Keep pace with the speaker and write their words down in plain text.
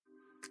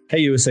Hey,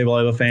 USA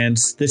Volleyball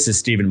fans. This is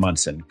Stephen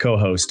Munson,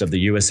 co-host of the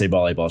USA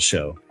Volleyball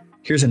Show.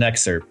 Here's an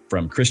excerpt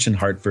from Christian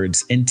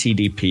Hartford's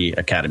NTDP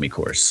Academy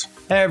course.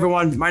 Hey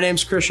everyone, my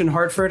name's Christian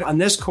Hartford. On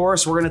this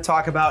course, we're going to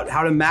talk about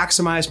how to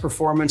maximize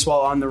performance while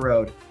on the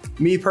road.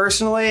 Me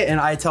personally, and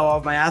I tell all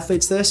of my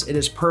athletes this, it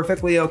is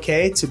perfectly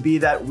okay to be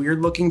that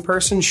weird looking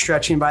person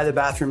stretching by the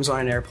bathrooms on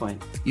an airplane.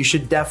 You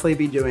should definitely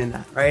be doing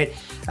that, right?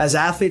 As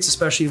athletes,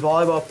 especially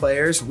volleyball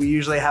players, we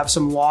usually have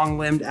some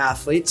long-limbed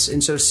athletes,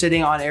 and so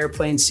sitting on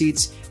airplane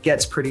seats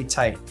gets pretty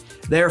tight.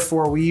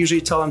 Therefore, we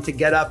usually tell them to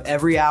get up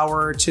every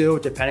hour or two,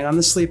 depending on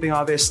the sleeping,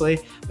 obviously.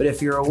 But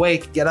if you're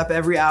awake, get up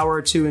every hour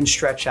or two and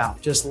stretch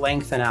out, just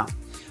lengthen out.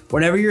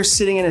 Whenever you're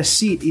sitting in a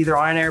seat, either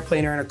on an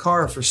airplane or in a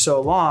car for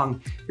so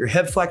long, your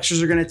hip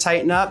flexors are going to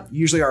tighten up.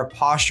 Usually our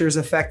posture is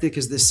affected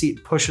because the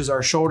seat pushes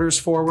our shoulders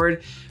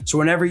forward. So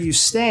whenever you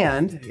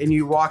stand and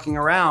you're walking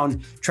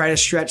around, try to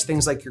stretch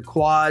things like your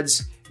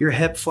quads, your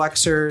hip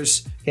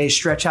flexors, okay,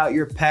 stretch out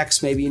your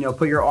pecs, maybe,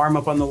 put your arm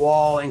up on the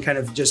wall and kind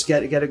of just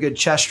get a good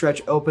chest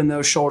stretch, open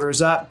those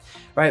shoulders up,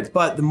 right?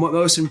 But the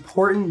most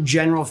important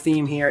general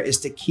theme here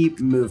is to keep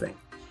moving.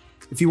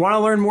 If you want to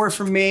learn more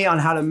from me on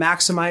how to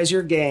maximize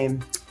your game,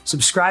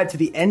 subscribe to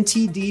the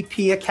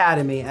NTDP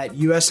Academy at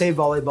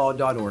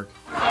usavolleyball.org.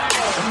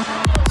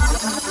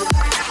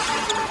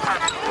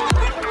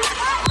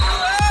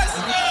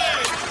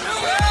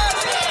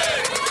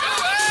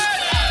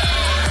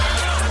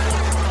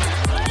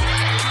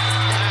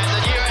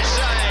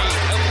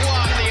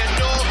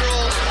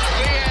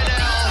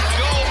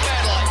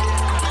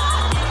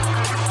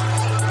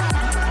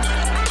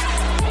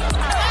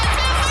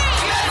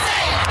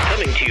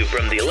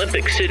 From the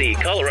Olympic City,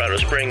 Colorado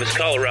Springs,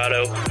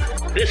 Colorado,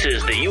 this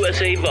is the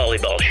USA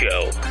Volleyball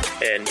Show.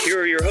 And here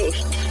are your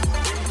hosts,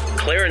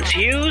 Clarence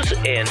Hughes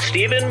and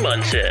Stephen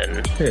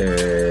Munson.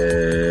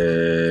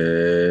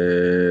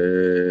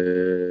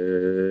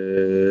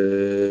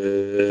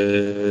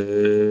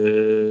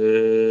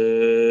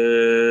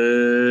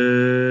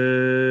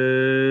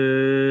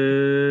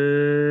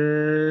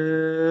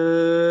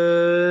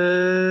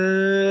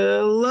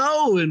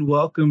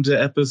 Welcome to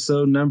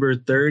episode number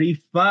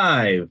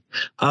 35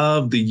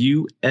 of the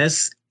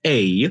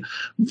USA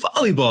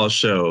Volleyball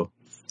Show.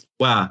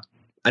 Wow,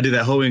 I did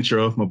that whole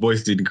intro. My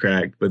voice didn't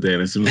crack, but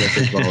then as soon as I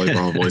said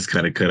volleyball, my voice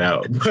kind of cut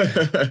out.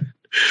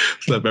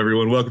 What's up,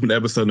 everyone? Welcome to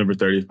episode number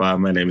 35.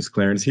 My name is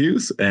Clarence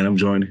Hughes, and I'm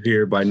joined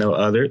here by no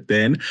other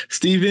than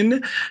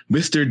Stephen,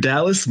 Mr.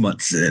 Dallas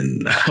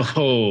Munson.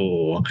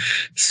 Oh,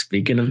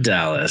 speaking of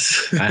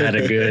Dallas, I had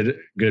a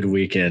good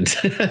weekend.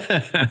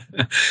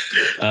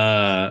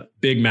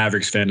 Big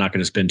Mavericks fan, not going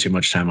to spend too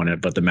much time on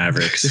it, but the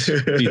Mavericks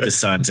beat the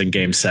Suns in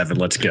Game 7.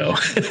 Let's go.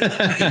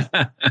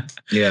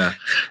 Yeah.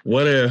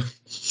 What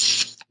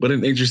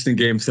an interesting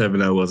Game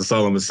 7 that was. That's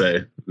all I'm going to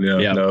say.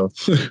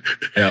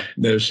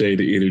 No shade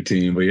to either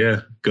team. But yeah,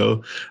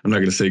 go. I'm not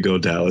going to say go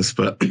Dallas,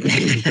 but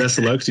best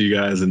of luck to you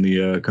guys in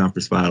the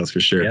conference finals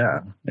for sure.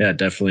 Yeah,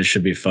 definitely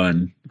should be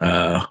fun.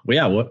 How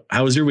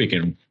was your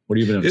weekend? What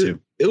have you been up to?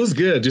 It was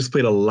good. Just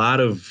played a lot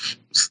of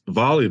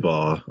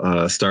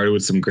volleyball. Started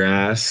with some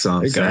grass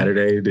on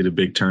Saturday. Did a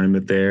big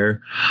tournament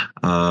there.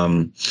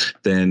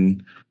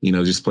 Then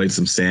just played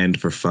some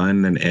sand for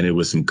fun and ended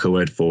with some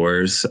co-ed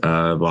fours,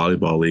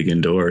 volleyball league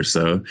indoors.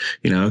 So,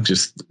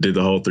 just did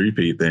the whole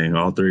three-peat thing,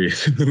 all three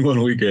in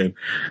one weekend.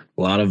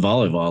 A lot of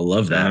volleyball. I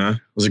love that.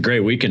 It was a great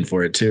weekend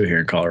for it too here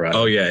in Colorado.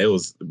 Oh yeah,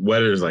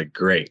 weather's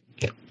great.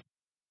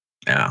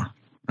 Yeah,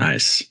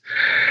 nice.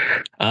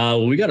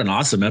 We got an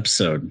awesome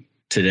episode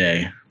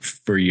today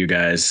for you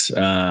guys.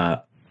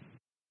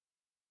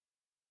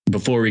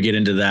 Before we get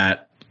into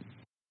that,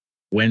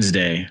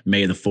 Wednesday,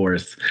 May the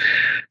 4th,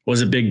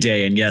 was a big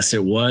day. And yes,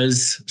 it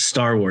was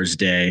Star Wars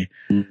Day.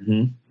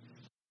 Mm-hmm.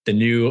 The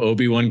new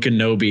Obi-Wan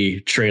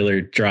Kenobi trailer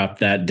dropped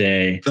that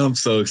day. I'm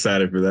so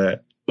excited for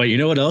that. But you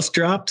know what else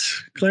dropped,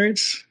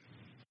 Clarence?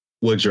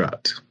 What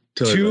dropped?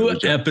 Two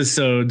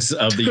episodes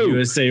of the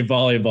USA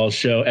Volleyball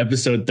Show,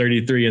 episode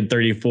 33 and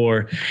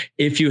 34.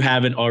 If you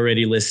haven't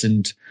already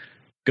listened,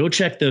 go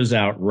check those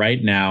out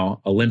right now.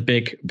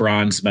 Olympic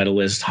bronze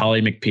medalist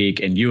Holly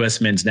McPeak and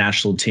U.S. men's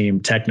national team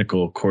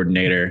technical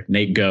coordinator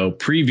Nate Go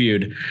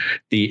previewed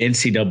the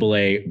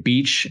NCAA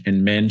beach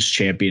and men's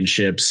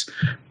championships.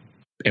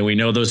 And we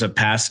know those have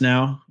passed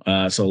now.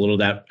 So a little of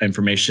that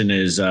information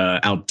is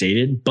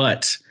outdated,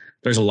 but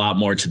there's a lot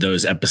more to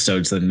those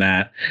episodes than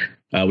that.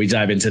 We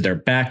dive into their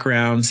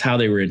backgrounds, how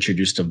they were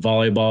introduced to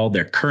volleyball,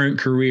 their current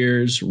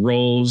careers,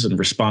 roles, and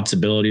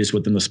responsibilities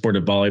within the sport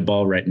of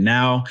volleyball right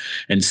now,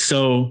 and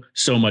so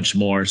much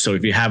more. So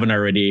if you haven't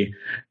already,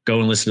 go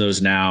and listen to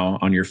those now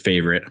on your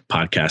favorite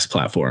podcast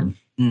platform.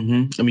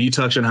 Mm-hmm. I mean, you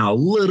touched on how a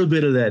little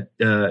bit of that,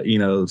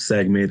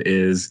 segment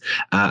is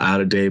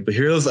out of date, but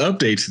here are those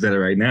updates that are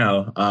right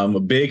now. A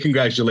big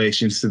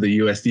congratulations to the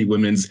USD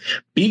Women's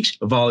Beach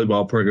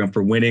Volleyball Program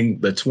for winning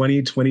the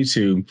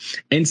 2022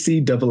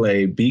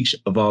 NCAA Beach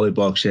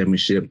Volleyball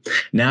Championship,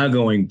 now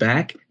going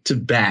back to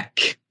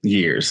back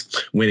years,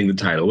 winning the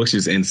title, which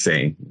is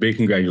insane. Big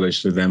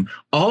congratulations to them.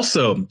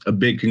 Also, a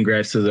big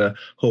congrats to the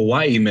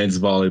Hawaii men's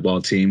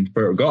volleyball team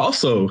for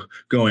also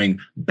going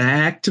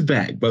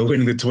back-to-back by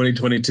winning the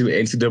 2022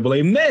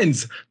 NCAA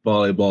men's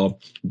volleyball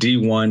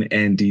D1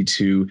 and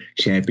D2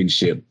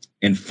 championship.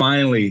 And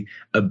finally,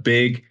 a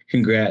big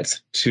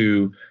congrats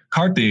to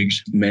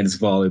Carthage men's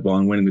volleyball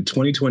and winning the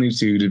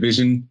 2022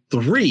 Division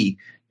III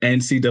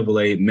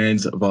NCAA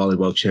men's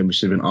volleyball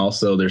championship and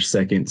also their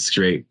second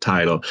straight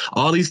title.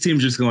 All these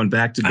teams just going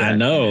back to back. I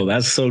know,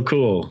 that's so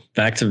cool.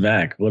 Back to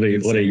back. What a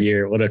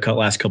year. What a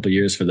last couple of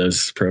years for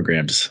those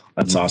programs.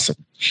 That's awesome,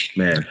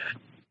 man.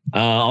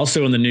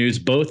 Also in the news,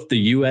 both the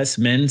U.S.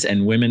 men's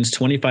and women's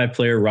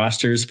 25-player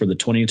rosters for the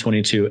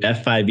 2022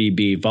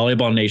 F5EB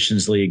Volleyball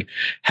Nations League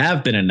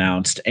have been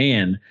announced,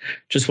 and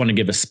just want to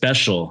give a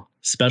special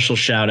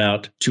shout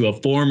out to a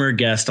former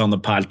guest on the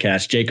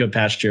podcast, Jacob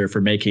Pasteur,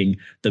 for making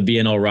the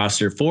VNL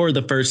roster for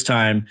the first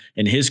time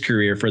in his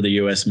career for the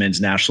U.S. men's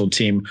national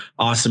team.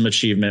 Awesome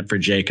achievement for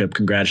Jacob.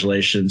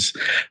 Congratulations.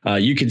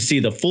 You can see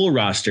the full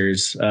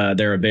rosters.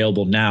 They're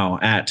available now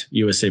at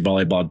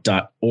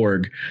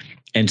usavolleyball.org.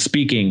 And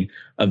speaking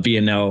of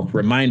VNL,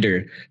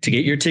 reminder to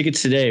get your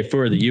tickets today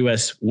for the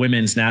U.S.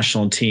 women's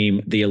national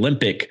team, the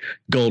Olympic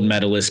gold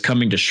medalists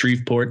coming to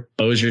Shreveport,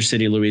 Bossier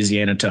City,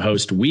 Louisiana to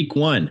host week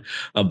 1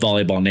 of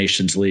Volleyball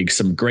Nations League.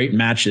 Some great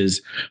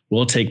matches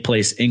will take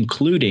place,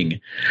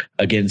 including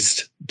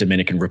against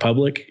Dominican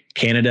Republic,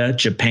 Canada,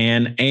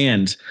 Japan,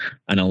 and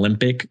an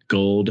Olympic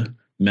gold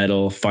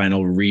medal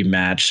final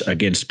rematch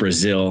against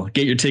Brazil.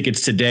 Get your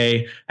tickets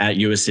today at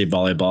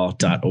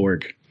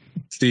usavolleyball.org.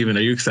 Stephen,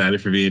 are you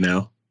excited for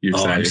VNL? You're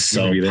excited? I'm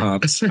so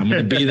pumped. I'm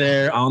going to be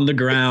there on the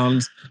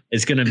ground.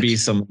 It's going to be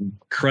some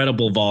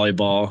incredible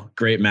volleyball,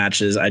 great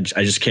matches. I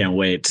just can't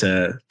wait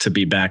to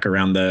be back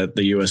around the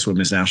U.S.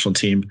 women's national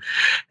team.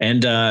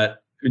 And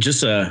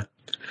just a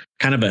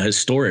kind of a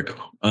historic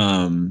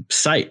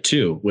site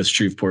too with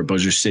Shreveport,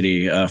 Bossier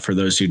City. For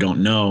those who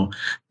don't know,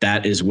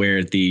 that is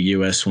where the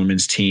U.S.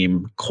 women's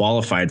team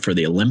qualified for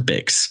the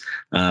Olympics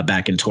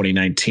back in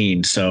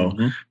 2019. So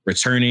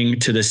returning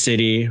to the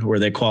city where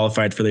they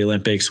qualified for the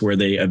Olympics, where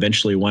they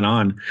eventually went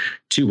on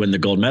to win the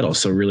gold medal.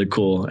 So really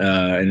cool.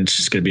 And it's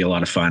just going to be a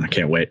lot of fun. I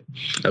can't wait.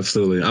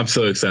 Absolutely. I'm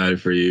so excited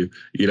for you.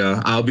 You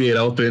know, I'll be at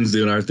Opens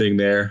doing our thing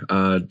there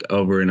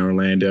over in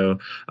Orlando.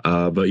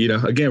 But, you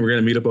know, again, we're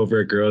going to meet up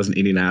over at Girls in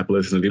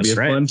Indianapolis. And it's going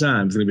to be a fun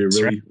time. It's going to be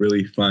a really,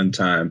 really fun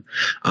time.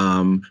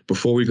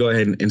 Before we go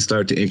ahead and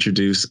start to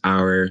introduce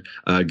our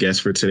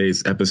guest for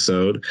today's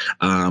episode,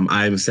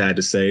 I am sad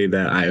to say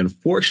that I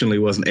unfortunately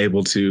wasn't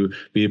able to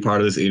be a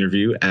part of this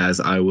interview as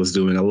I was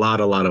doing a lot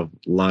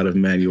of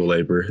manual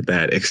labor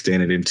that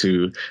extended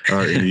into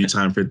our interview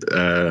time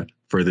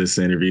for this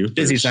interview.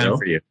 Busy time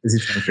for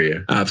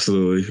you.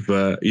 Absolutely.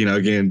 But, you know,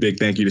 again, big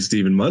thank you to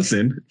Stephen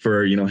Munson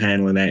for, you know,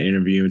 handling that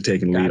interview and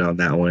taking lead on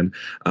that one.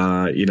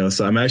 You know,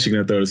 so I'm actually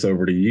going to throw this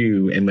over to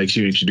you and let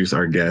you introduce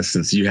our guest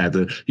since you had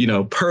the, you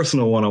know,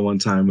 personal one-on-one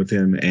time with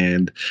him.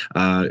 And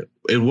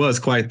it was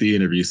quite the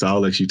interview. So I'll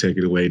let you take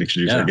it away and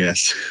introduce our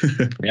guest.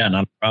 Yeah,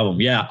 not a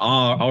problem. Yeah.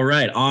 All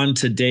right. On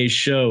today's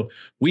show,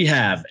 we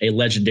have a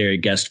legendary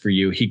guest for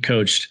you. He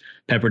coached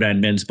Pepperdine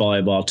men's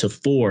volleyball to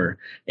 4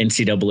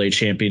 NCAA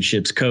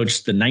championships,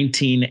 coached the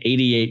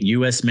 1988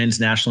 U.S.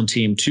 men's national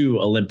team to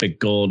Olympic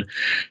gold,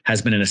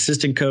 has been an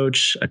assistant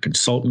coach, a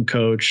consultant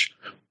coach,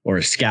 or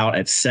a scout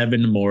at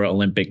 7 more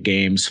Olympic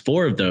games,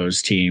 4 of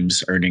those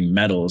teams earning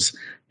medals,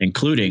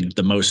 including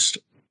the most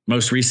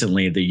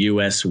recently, the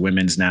U.S.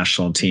 women's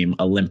national team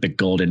Olympic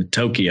gold in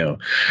Tokyo.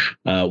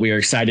 We are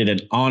excited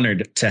and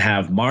honored to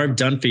have Marv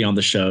Dunphy on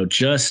the show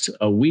just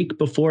a week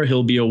before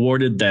he'll be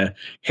awarded the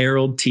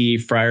Harold T.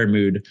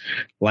 Friermood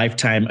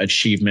Lifetime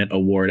Achievement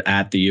Award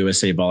at the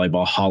USA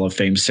Volleyball Hall of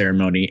Fame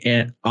ceremony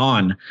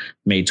on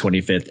May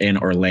 25th in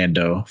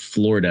Orlando,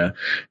 Florida.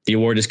 The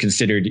award is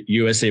considered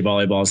USA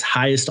Volleyball's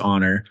highest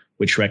honor,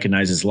 which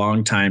recognizes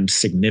longtime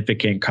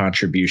significant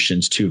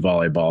contributions to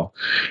volleyball.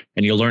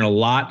 And you'll learn a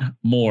lot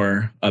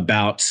more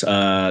about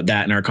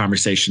that in our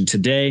conversation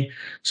today.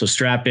 So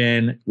strap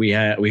in. We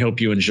hope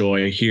you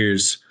enjoy.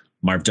 Here's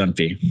Marv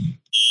Dunphy.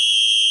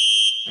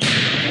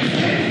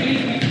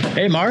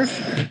 Hey, Marv.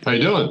 How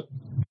you doing?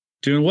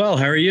 Doing well.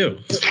 How are you?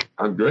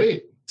 I'm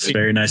great. It's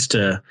very nice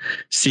to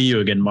see you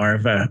again,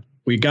 Marv.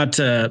 We got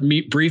to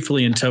meet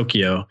briefly in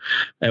Tokyo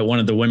at one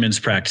of the women's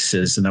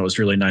practices, and that was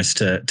really nice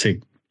to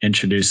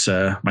introduce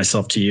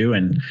myself to you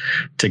and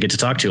to get to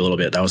talk to you a little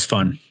bit. That was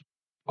fun.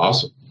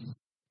 Awesome.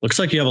 Looks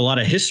like you have a lot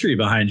of history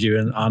behind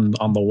you on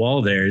the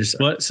wall there.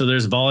 So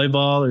there's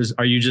volleyball.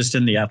 Are you just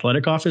in the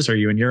athletic office? Are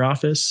you in your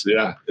office?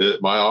 Yeah,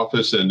 my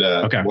office. And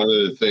one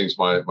of the things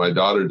my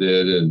daughter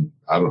did in,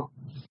 I don't know,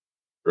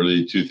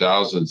 early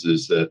 2000s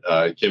is that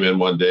I came in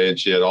one day and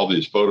she had all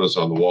these photos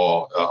on the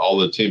wall, all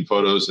the team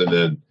photos, and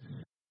then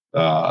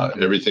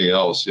everything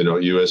else, you know,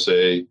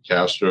 USA,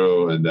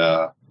 Castro, and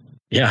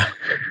yeah,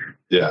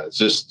 it's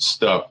just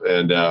stuff.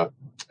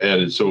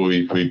 And so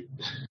we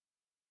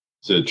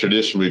a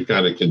tradition we've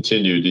kind of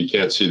continued. You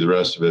can't see the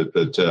rest of it,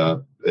 but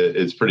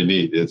it's pretty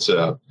neat. It's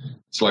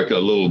like a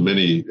little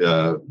mini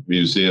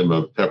museum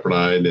of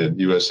Pepperdine and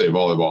USA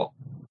Volleyball.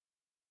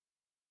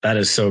 That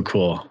is so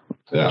cool.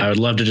 Yeah. I would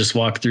love to just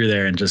walk through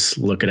there and just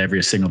look at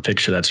every single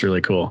picture. That's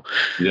really cool.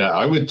 Yeah,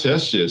 I would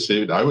test you,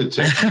 Steve. I would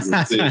test you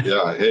and see,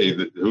 yeah, hey,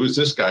 who's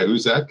this guy?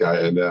 Who's that guy?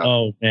 And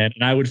oh, man.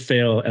 And I would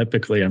fail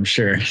epically, I'm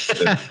sure.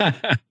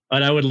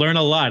 But I would learn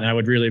a lot, and I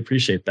would really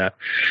appreciate that.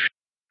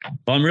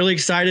 Well, I'm really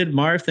excited.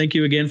 Marv, thank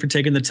you again for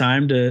taking the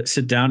time to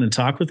sit down and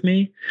talk with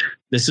me.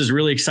 This is a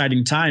really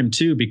exciting time,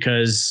 too,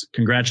 because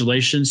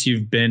congratulations,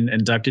 you've been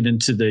inducted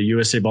into the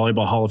USA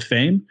Volleyball Hall of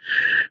Fame,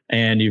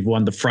 and you've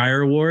won the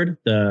Frier Award,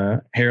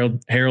 the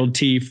Harold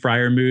T.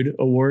 Friermood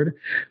Award,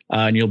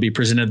 and you'll be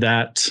presented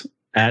that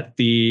at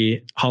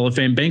the Hall of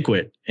Fame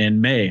banquet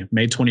in May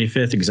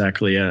 25th,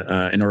 exactly,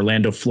 in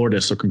Orlando, Florida.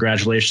 So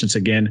congratulations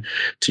again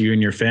to you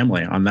and your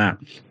family on that.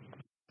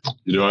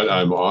 You know what?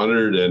 I'm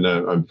honored and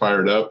I'm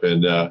fired up.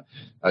 And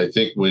I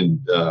think when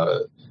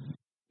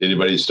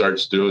anybody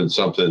starts doing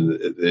something,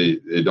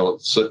 they don't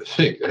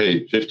think,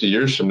 hey, 50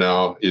 years from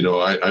now, you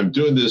know, I'm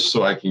doing this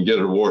so I can get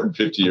an award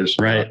 50 years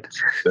from now.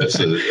 That's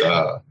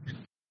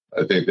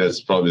I think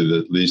that's probably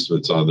the least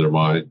what's on their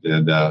mind.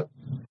 And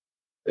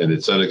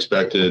it's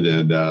unexpected.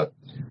 And,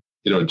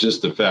 you know,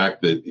 just the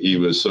fact that he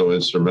was so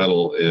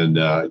instrumental in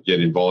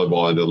getting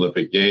volleyball into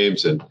Olympic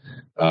Games and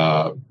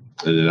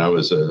then I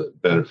was a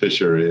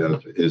beneficiary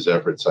of his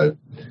efforts. I've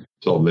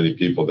told many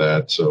people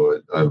that. So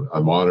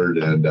I'm honored,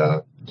 and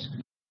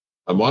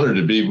I'm honored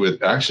to be with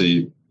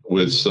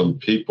some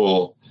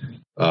people,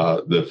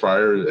 the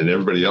Frier and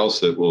everybody else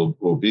that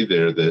will be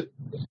there that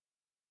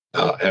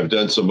have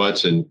done so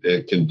much and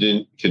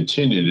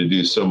continue to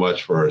do so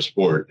much for our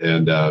sport.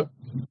 And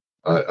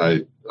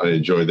I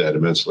enjoy that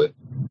immensely.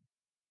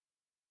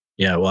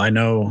 Yeah, well, I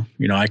know,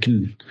 you know, I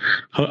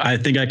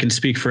think I can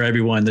speak for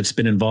everyone that's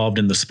been involved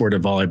in the sport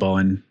of volleyball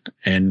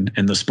and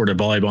the sport of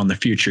volleyball in the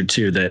future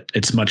too, that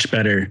it's much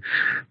better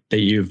that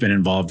you've been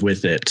involved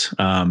with it,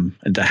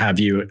 and to have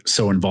you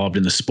so involved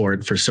in the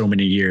sport for so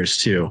many years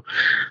too.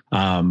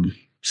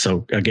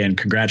 So again,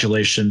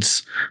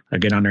 congratulations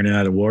again on earning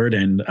that award.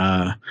 And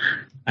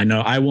I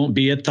know I won't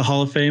be at the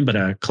Hall of Fame,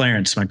 but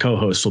Clarence, my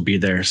co-host, will be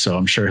there. So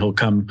I'm sure he'll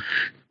come.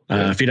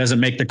 If he doesn't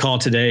make the call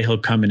today, he'll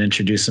come and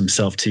introduce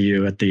himself to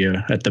you at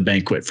the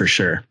banquet for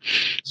sure.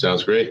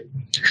 Sounds great.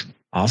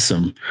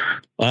 Awesome.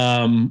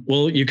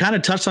 Well, you kind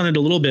of touched on it a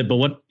little bit, but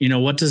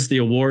what does the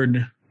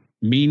award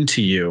mean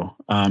to you?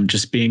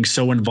 Just being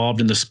so involved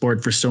in the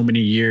sport for so many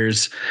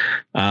years,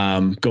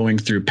 going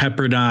through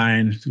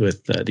Pepperdine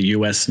with the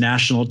U.S.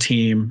 national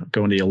team,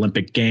 going to the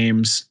Olympic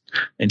Games,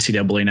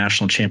 NCAA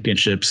national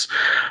championships,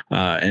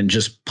 and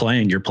just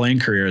your playing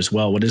career as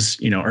well. What does,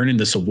 earning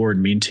this award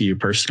mean to you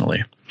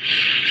personally?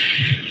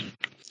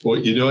 Well,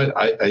 you know what?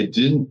 I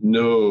didn't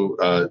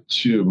know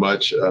too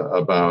much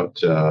about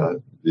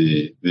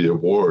the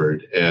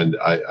award, and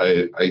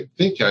I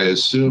think I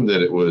assumed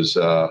that it was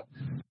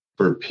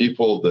for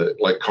people that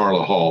like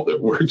Carla Hall that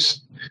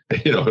works,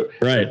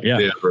 right,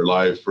 yeah, for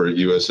life for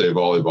USA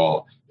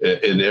Volleyball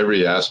in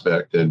every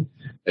aspect, and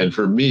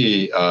for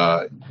me,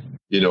 I've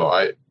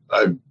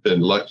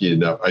been lucky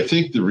enough. I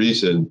think the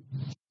reason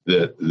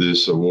that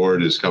this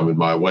award is coming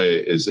my way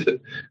is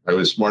that I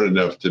was smart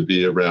enough to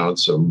be around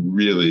some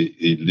really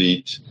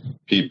elite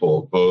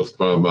people, both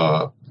from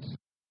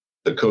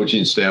the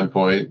coaching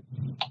standpoint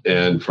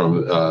and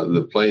from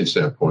the playing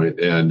standpoint,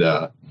 and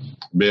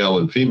male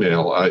and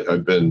female.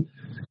 I've been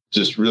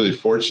just really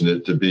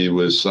fortunate to be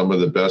with some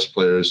of the best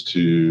players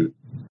to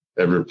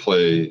ever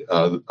play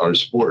our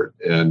sport.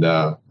 And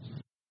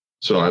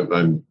so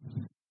I'm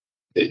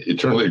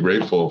eternally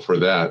grateful for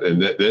that.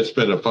 And that's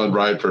been a fun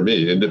ride for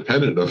me,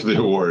 independent of the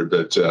award.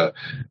 But,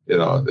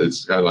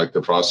 it's kind of like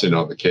the frosting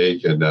on the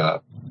cake. And,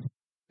 and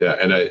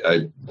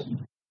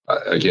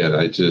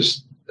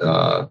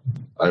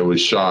I was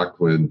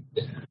shocked when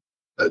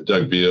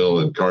Doug Beal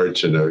and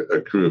Karch and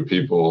a crew of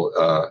people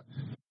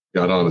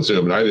got on a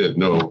Zoom, and I didn't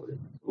know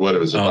what it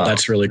was about. Oh,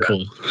 that's really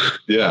cool.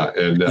 Yeah.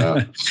 And,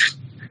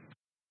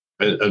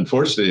 and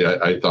unfortunately,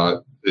 I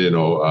thought,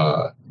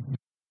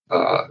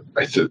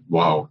 I said,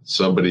 wow,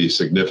 somebody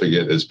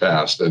significant has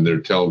passed, and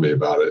they're telling me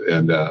about it.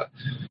 And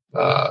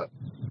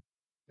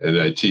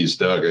I teased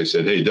Doug. I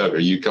said, hey, Doug, are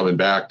you coming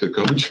back to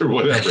coach or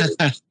whatever?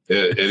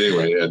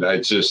 Anyway, and I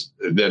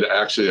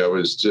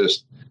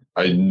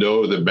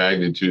know the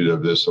magnitude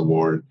of this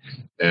award,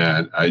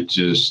 and I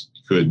just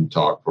couldn't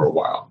talk for a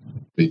while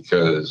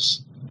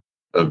because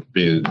of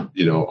being,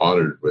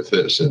 honored with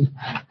this. And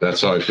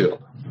that's how I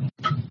feel.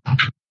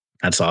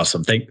 That's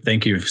awesome.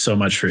 Thank you so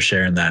much for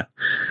sharing that.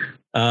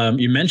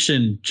 You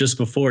mentioned just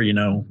before,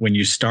 when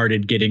you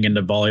started getting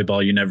into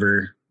volleyball, you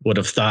never would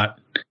have thought,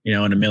 in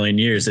a million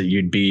years that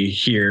you'd be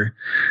here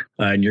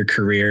in your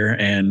career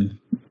and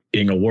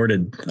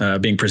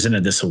being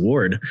presented this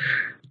award.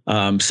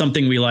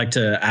 Something we like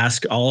to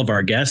ask all of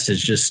our guests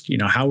is just,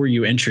 how were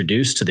you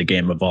introduced to the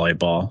game of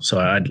volleyball? So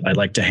I'd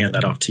like to hand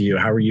that off to you.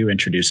 How were you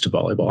introduced to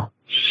volleyball?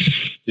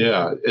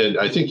 Yeah, and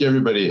I think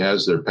everybody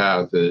has their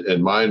path,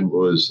 and mine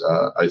was,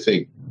 I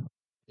think,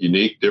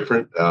 unique,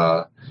 different,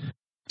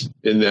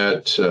 in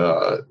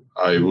that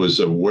I was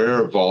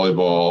aware of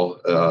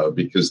volleyball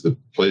because the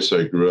place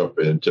I grew up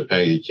in,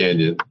 Topanga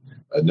Canyon,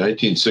 a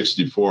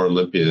 1964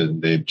 Olympian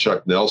named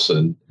Chuck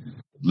Nelson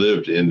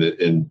lived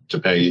in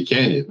Topanga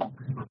Canyon,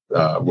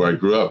 where I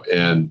grew up,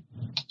 and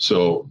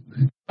so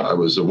I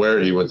was aware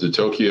he went to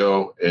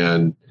Tokyo,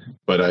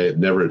 but I had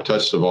never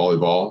touched a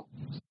volleyball.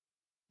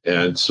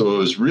 And so it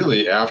was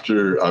really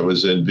after I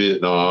was in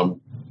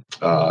Vietnam,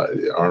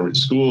 Army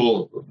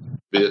school,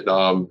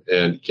 Vietnam,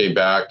 and came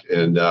back,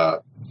 and I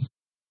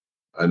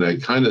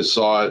kind of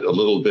saw it a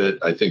little bit,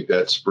 I think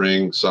that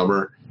spring,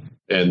 summer.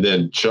 And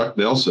then Chuck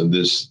Nelson,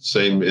 this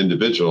same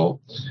individual,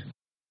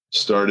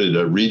 started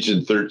a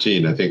Region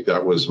 13. I think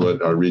that was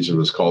what our region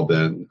was called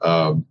then,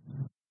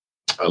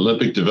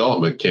 Olympic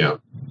Development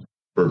Camp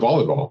for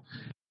volleyball.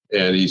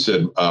 And he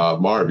said,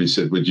 Marv, he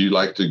said, would you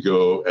like to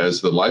go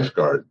as the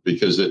lifeguard?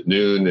 Because at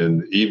noon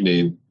and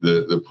evening,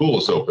 the pool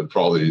is open for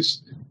all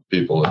these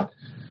people.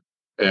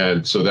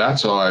 And so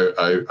that's how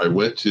I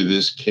went to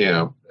this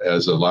camp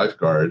as a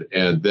lifeguard.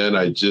 And then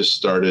I just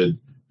started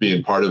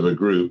being part of a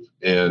group.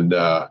 And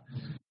that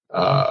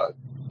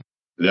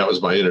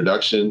was my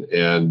introduction.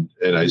 And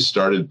I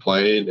started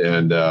playing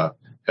and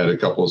had a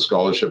couple of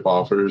scholarship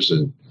offers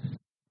and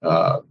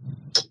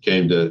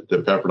came to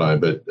Pepperdine.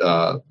 But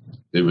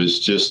it was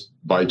just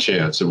by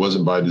chance. It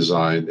wasn't by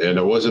design. And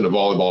I wasn't a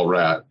volleyball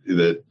rat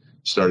that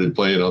started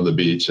playing on the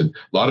beach. And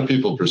a lot of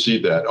people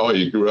perceive that, oh,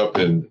 you grew up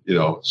in,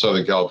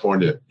 Southern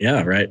California.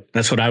 Yeah, right.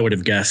 That's what I would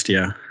have guessed.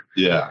 Yeah.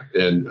 Yeah.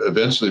 And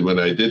eventually when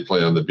I did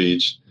play on the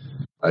beach,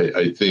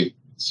 I think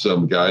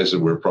some guys that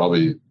were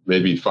probably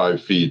maybe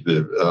 5 feet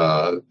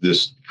that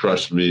just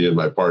crushed me and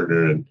my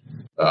partner. And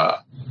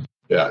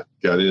got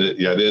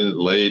in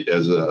late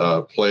as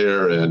a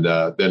player, and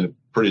then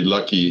pretty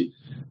lucky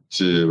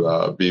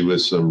to be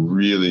with some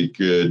really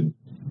good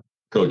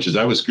coaches.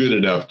 I was good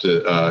enough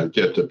to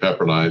get to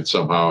Pepperdine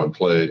somehow and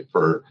play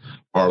for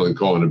Harlan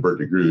Cohen and Bert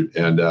DeGroot.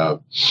 And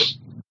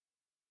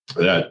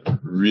that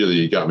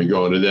really got me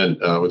going. And then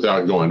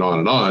without going on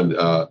and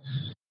on,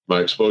 my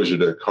exposure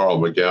to Carl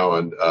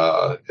McGowan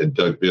and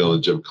Doug Beal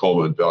and Jim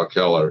Coleman, Val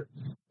Keller,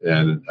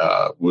 and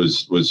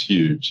was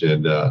huge.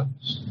 And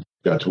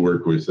got to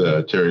work with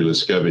Terry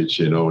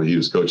Liskevich. He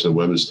was coaching the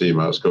women's team.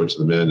 I was coaching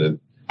the men, and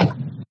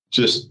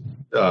just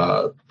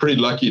pretty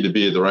lucky to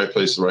be at the right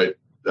place at the right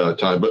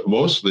time, but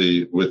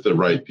mostly with the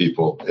right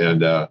people.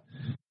 And I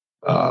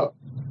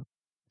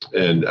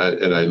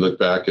look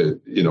back at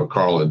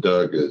Carl and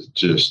Doug as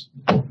just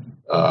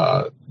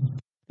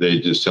they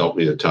just helped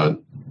me a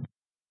ton.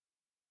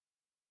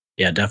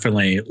 Yeah,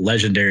 definitely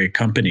legendary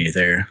company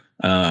there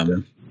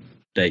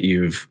that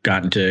you've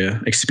gotten to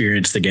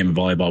experience the game of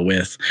volleyball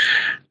with.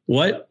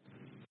 What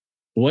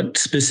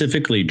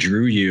specifically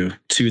drew you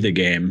to the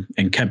game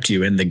and kept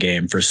you in the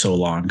game for so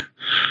long?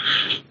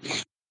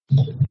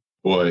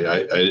 Boy,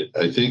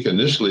 I think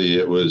initially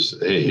it was,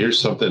 hey, here's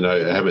something I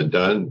haven't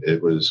done.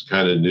 It was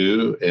kind of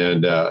new,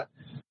 and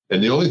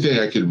the only thing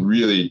I could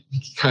really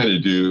kind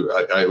of do,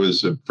 I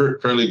was a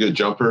fairly good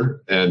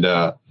jumper, and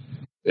I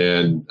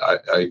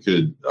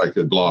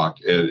could block,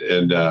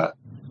 and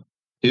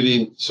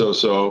hitting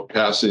so,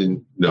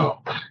 passing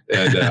no,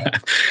 and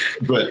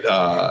but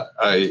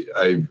I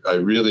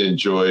really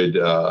enjoyed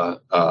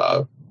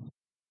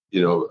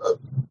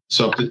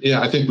something.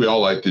 Yeah, I think we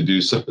all like to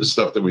do some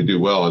stuff that we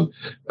do well, and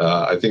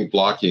I think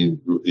blocking,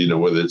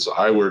 whether it's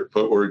eye work,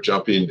 footwork,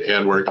 jumping,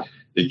 handwork,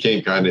 it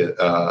came kind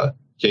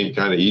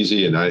of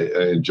easy, and I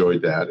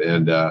enjoyed that,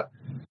 and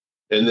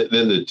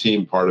then the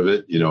team part of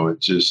it, it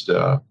just.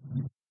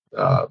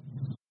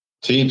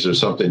 Teams are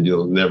something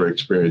you'll never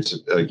experience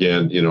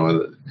again, in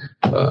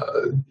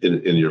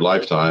your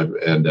lifetime.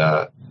 And,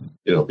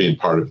 being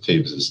part of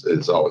teams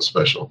is always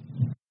special.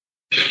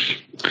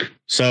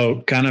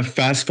 So kind of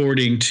fast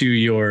forwarding to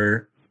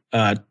your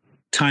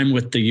time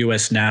with the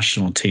U.S.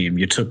 national team,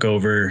 you took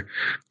over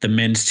the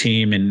men's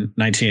team in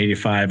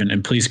 1985,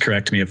 and please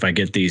correct me if I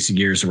get these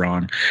years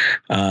wrong.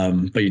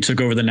 But you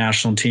took over the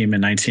national team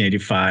in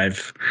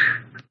 1985,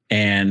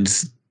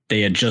 and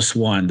they had just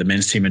won, the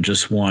men's team had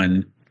just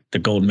won the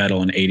gold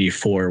medal in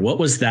 84. What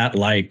was that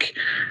like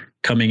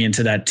coming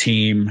into that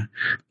team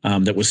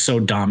that was so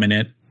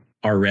dominant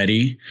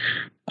already?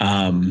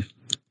 And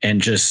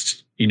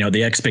just,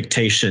 the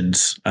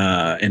expectations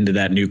into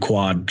that new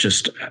quad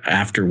just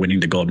after winning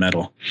the gold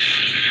medal.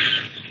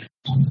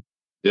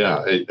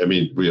 Yeah. I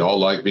mean, we all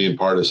like being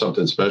part of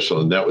something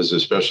special, and that was a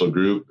special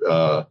group,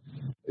 right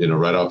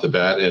off the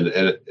bat.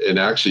 And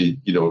actually,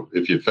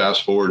 if you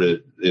fast forward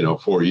it,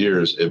 4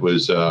 years, it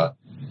was,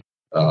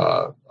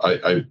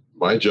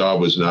 my job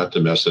was not to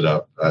mess it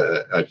up.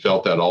 I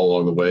felt that all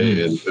along the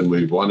way. And when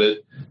we won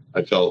it,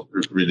 I felt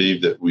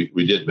relieved that we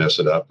did mess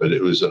it up. But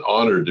it was an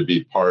honor to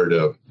be part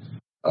of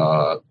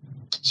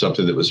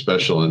something that was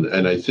special.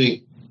 And I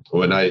think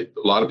when a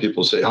lot of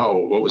people say, oh,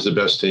 what was the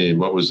best team?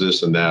 What was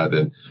this and that?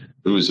 And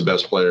who was the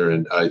best player?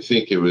 And I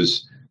think it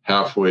was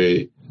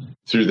halfway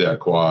through that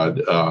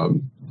quad.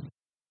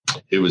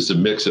 It was a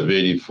mix of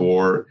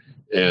 84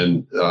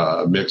 and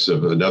a mix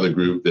of another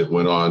group that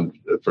went on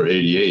for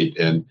 88.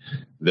 And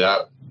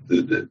that,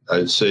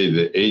 I'd say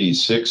the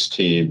 86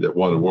 team that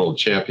won a world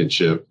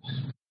championship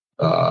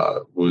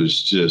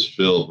was just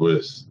filled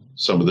with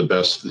some of the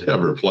best to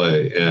ever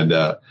play. And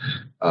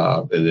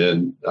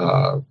then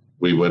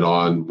we went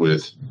on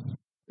with,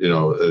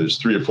 there's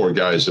 3 or 4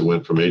 guys that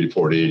went from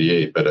 84 to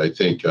 88, but I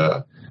think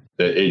that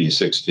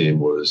 86 team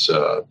was,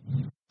 oh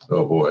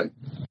boy,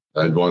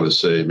 I'd want to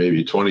say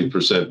maybe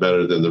 20%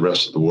 better than the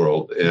rest of the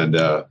world. And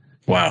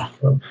wow.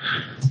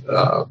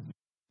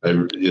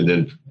 And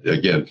then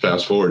again,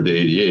 fast forward to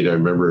 88, I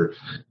remember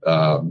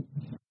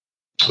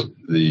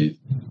the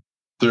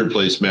third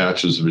place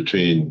match was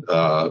between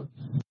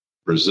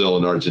Brazil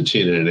and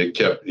Argentina, and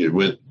it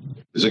went,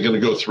 is it going to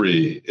go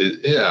 3?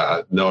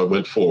 No, it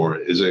went 4.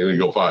 Is it going to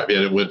go 5?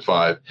 And it went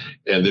 5.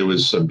 And there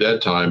was some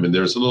dead time, and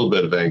there was a little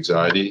bit of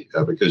anxiety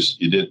because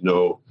you didn't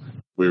know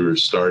we were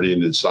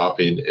starting and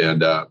stopping.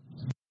 And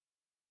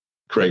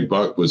Craig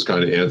Buck was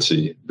kind of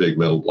antsy, big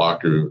metal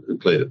blocker who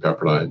played at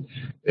Pepperdine.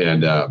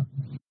 And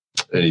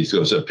he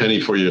goes, a penny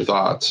for your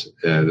thoughts.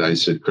 And I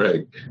said,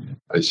 Craig,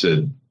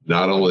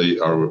 not only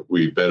are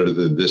we better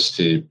than this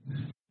team,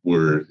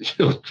 we're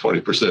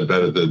 20%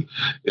 better than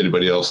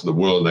anybody else in the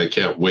world, and I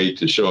can't wait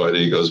to show it. And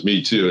he goes,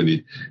 me too. And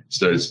he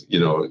starts,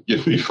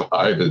 give me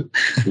 5, and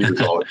he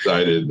was all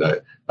excited.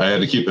 And I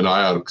had to keep an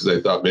eye on him because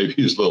I thought maybe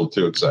he was a little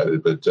too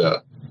excited. But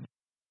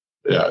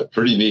yeah,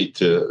 pretty neat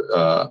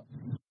to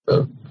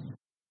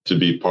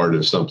be part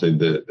of something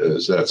that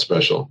is that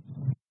special.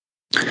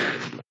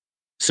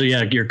 So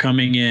yeah, you're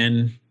coming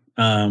in.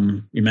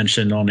 You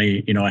mentioned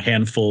only a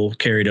handful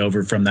carried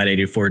over from that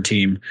 84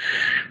 team.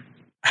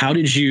 How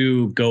did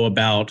you go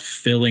about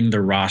filling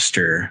the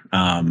roster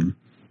and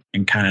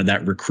kind of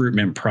that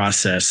recruitment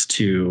process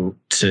to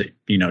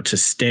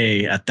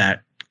stay at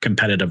that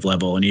competitive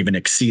level and even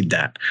exceed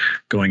that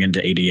going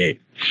into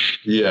 88?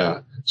 Yeah.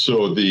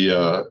 So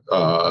the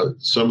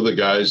some of the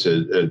guys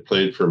had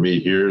played for me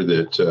here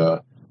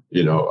that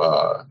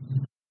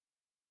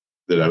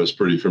that I was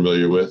pretty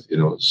familiar with,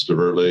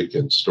 Staverlik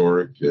and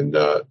Stork and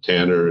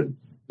Tanner, and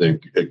then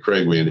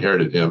Craig, we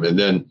inherited him. And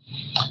then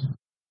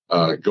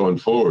going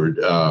forward,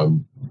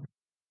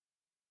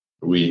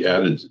 we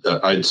added,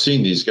 I'd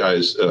seen these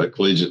guys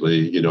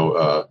collegiately,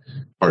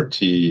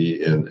 RT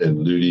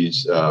and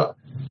Ludi's at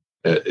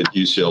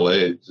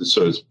UCLA.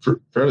 So it's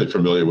fairly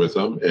familiar with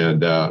them.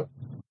 And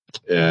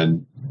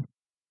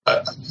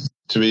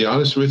to be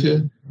honest with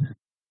you,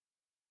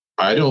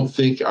 I don't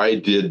think I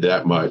did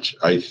that much.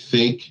 I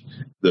think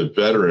the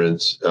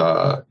veterans,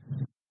 Karch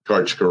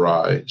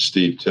Karai,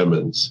 Steve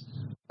Timmons,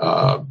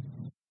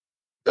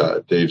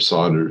 Dave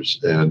Saunders,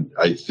 and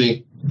I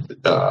think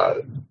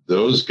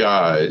those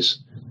guys,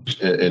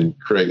 and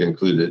Craig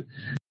included,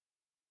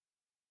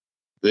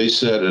 they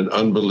set an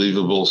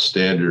unbelievable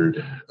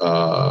standard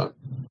of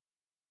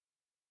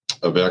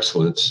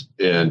excellence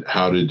and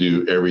how to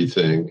do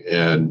everything.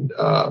 And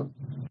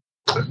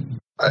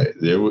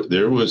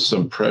there was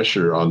some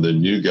pressure on the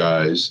new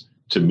guys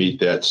to meet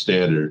that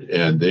standard.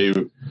 And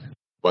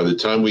by the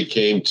time we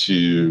came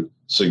to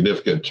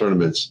significant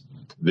tournaments,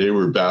 they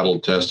were battle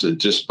tested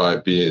just by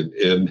being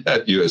in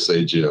that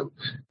USA gym.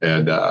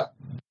 And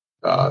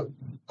I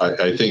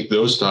think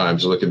those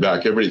times, looking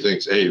back, everybody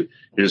thinks, hey,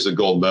 here's the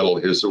gold medal,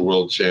 here's the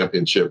world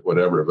championship,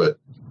 whatever. But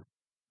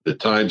the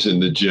times in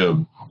the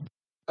gym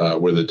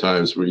were the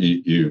times where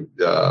you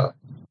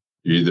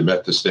either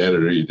met the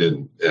standard or you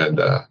didn't. And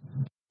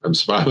I'm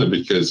smiling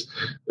because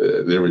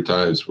there were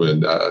times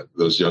when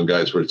those young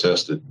guys were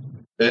tested.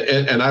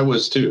 And I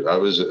was too. I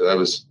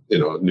was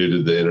new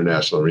to the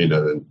international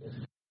arena, and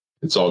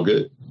it's all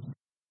good.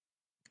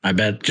 I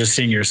bet just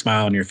seeing your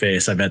smile on your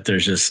face, I bet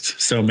there's just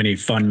so many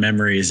fun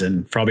memories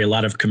and probably a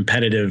lot of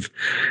competitive,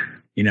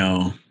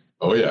 oh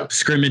yeah,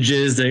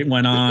 scrimmages that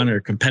went on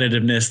or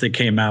competitiveness that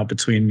came out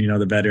between,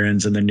 the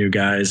veterans and the new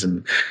guys.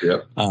 And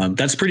yep.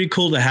 That's pretty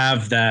cool to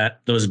have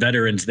those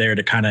veterans there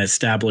to kind of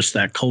establish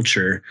that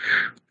culture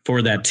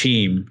for that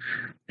team.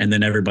 And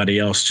then everybody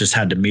else just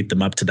had to meet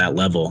them up to that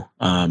level.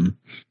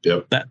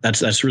 Yep.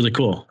 That's really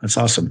cool. That's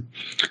awesome.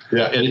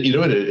 Yeah. And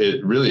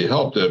it really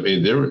helped. I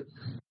mean,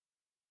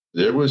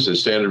 there was a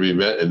standard we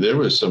met, and there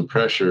was some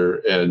pressure.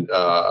 And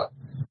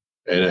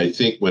I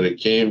think when it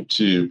came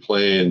to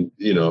playing,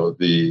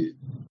 the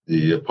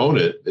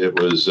opponent, it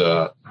was,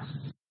 it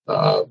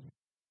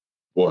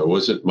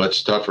wasn't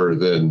much tougher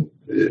than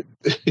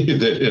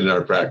in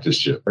our practice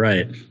gym.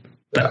 Right.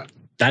 Yeah.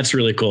 That's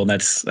really cool. And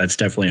that's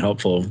definitely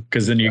helpful,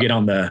 because then you get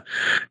on the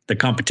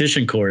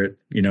competition court,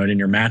 and in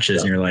your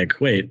matches, and you're like,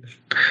 wait,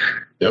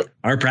 yep,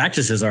 our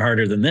practices are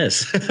harder than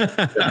this.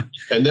 Yeah.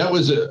 And that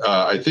was,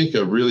 I think,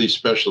 a really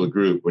special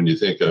group when you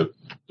think of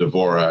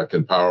Dvorak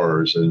and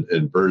Powers and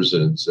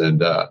Berzins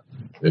and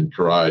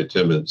Karai,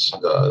 Timmons,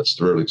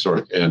 Sterling,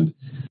 Sork. And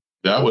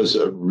that was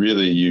a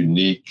really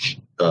unique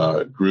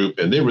group,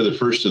 and they were the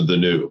first of the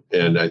new.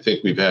 And I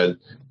think we've had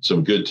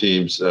some good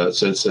teams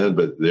since then,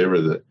 but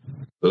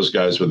those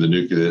guys were the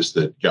nucleus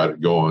that got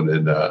it going.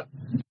 And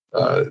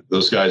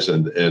those guys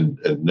and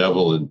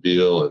Neville and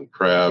Beal and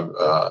Crabb,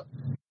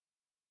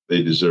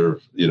 they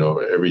deserve,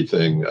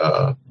 everything.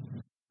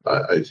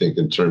 I think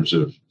in terms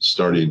of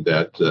starting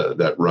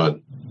that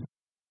run.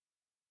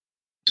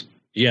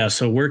 Yeah.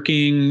 So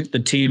working the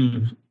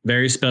team,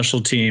 very special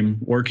team,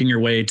 working your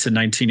way to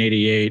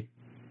 1988,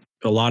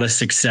 a lot of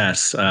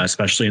success,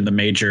 especially in the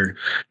major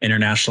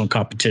international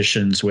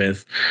competitions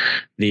with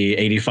the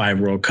 85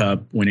 World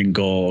Cup, winning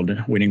gold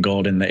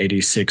in the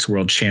 86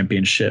 World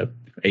Championship,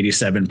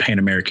 87 Pan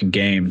American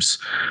Games,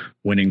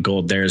 winning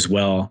gold there as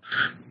well.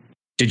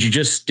 Did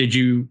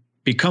you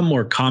become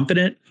more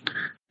confident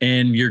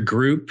in your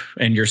group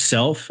and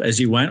yourself as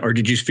you went, or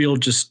did you feel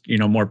just,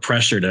 more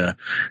pressure to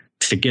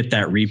get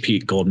that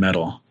repeat gold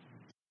medal?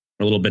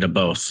 A little bit of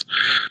both.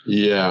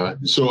 Yeah.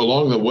 So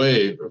along the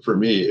way, for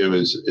me,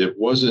 it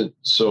wasn't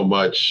so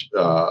much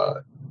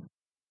the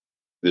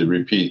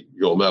repeat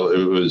gold medal.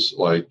 It was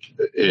like,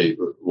 hey,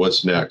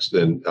 what's next?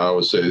 And I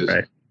always say this,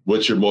 right.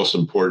 What's your most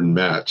important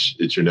match?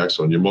 It's your next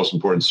one. Your most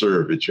important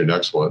serve, it's your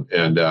next one.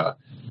 And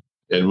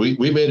we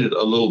made it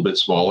a little bit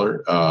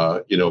smaller,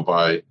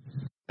 by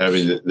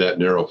having that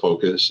narrow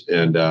focus.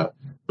 And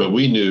but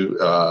we knew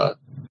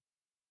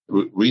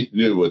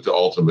what the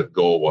ultimate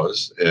goal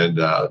was, and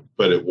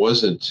but it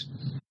wasn't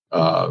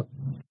a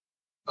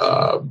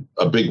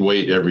big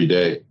weight every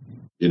day.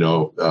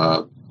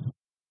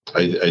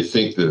 I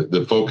think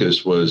the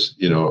focus was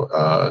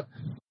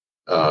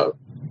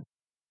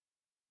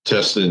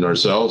testing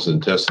ourselves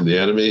and testing the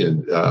enemy,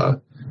 and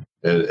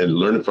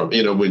learning from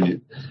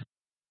when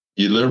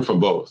you learn from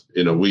both.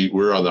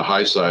 We're on the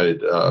high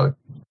side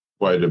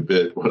quite a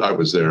bit when I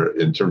was there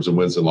in terms of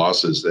wins and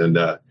losses, and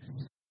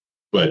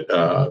but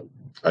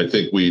I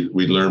think we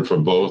learned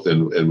from both,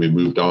 and we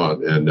moved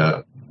on, and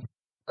I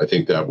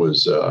think that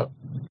was it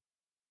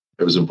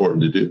was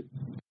important to do.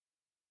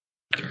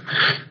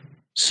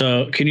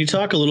 So, can you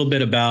talk a little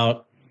bit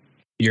about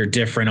your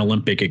different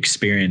Olympic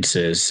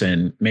experiences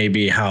and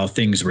maybe how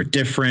things were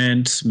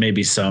different?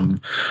 Maybe some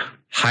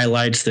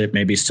highlights that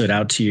maybe stood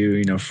out to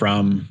you,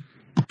 from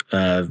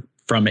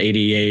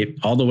 88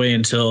 all the way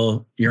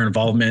until your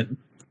involvement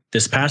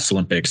this past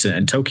Olympics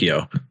in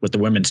Tokyo with the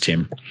women's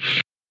team.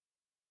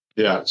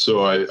 Yeah,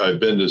 so I've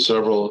been to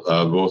several,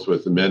 both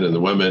with the men and the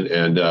women,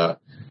 and I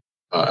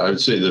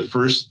would say the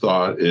first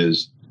thought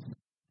is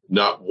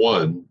not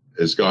one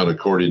has gone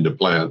according to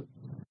plan,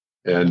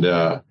 and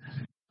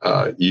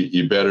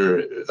you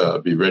better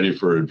be ready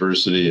for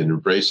adversity and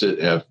embrace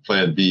it. Have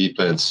plan B,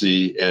 plan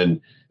C,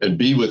 and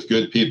be with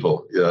good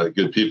people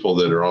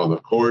that are on the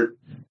court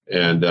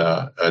and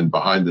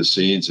behind the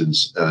scenes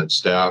and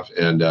staff,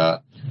 and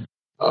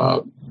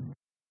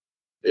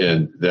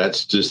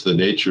that's just the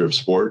nature of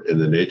sport and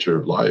the nature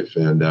of life.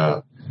 And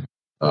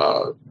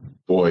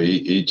boy,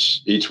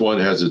 each one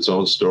has its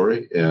own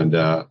story, and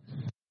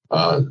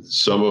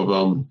some of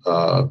them,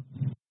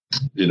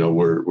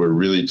 were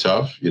really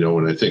tough.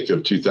 When I think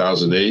of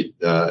 2008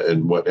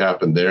 and what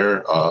happened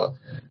there off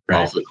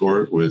the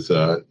court with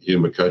Hugh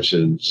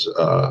McCutcheon's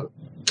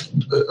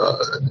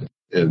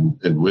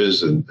and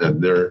Wiz and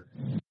their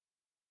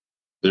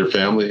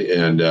family,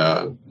 and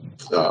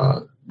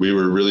we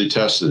were really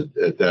tested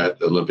at that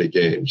Olympic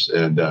Games,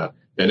 and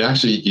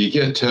actually you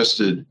get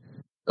tested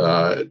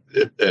at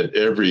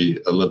every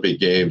Olympic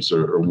Games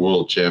or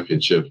World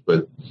Championship,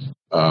 but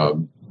I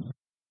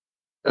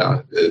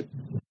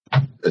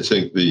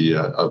think we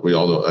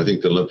all know. I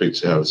think the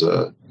Olympics has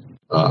a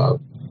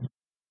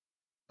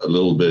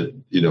little bit,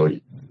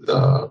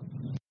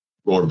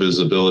 more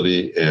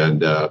visibility,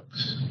 and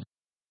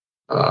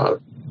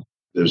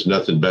there's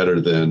nothing better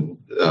than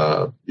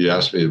you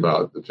asked me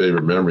about the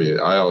favorite memory.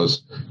 I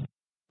always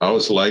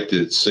liked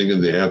it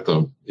singing the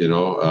anthem,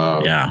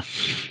 yeah.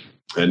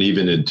 And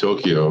even in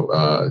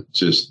Tokyo,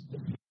 just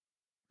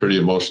pretty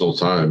emotional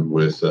time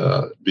with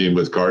being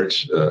with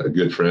Karch, a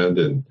good friend,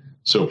 and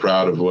so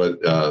proud of what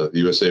the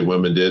USA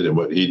women did and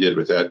what he did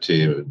with that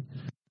team. And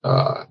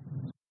I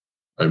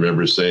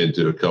remember saying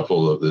to a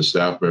couple of the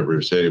staff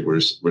members, "Hey, we're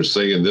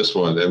singing this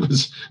one." It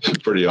was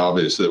pretty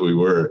obvious that we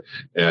were,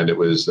 and it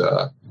was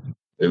an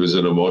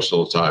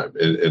emotional time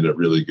in a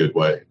really good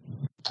way,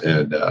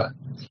 and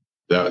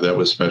that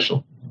was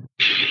special.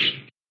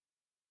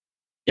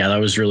 Yeah,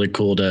 that was really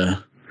cool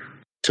to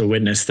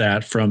witness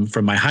that from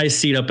my high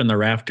seat up in the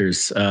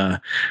rafters.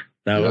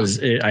 Was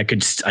it. I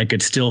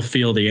could still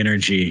feel the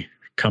energy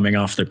coming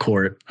off the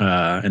court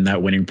and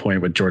that winning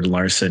point with Jordan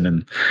Larson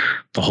and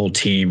the whole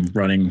team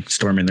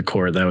storming the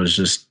court. That was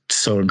just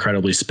so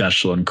incredibly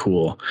special and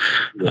cool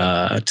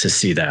to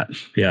see that.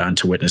 Yeah. And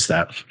to witness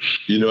that.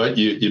 You know what?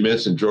 You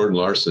mentioned Jordan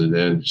Larson,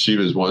 and she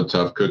was one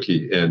tough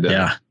cookie. And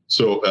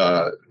so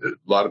a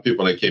lot of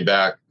people, when I came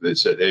back, they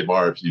said, "Hey,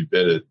 Marv, you've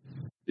been at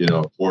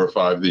 4 or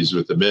 5 of these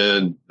with the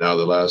men, now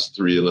the last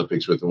 3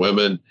 Olympics with the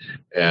women."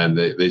 And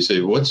they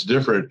say, "What's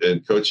different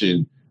in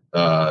coaching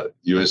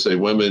USA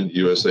women,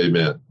 USA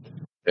men?"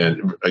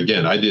 And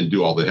again, I didn't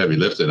do all the heavy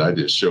lifting. I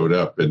just showed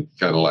up and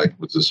kind of like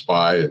was a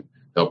spy and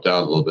helped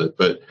out a little bit.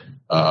 But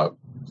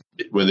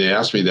when they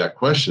ask me that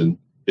question,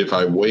 if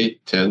I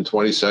wait 10,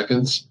 20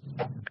 seconds,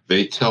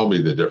 they tell me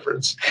the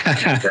difference.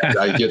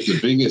 I get the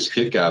biggest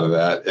kick out of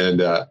that.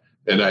 And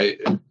I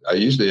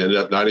usually end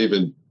up not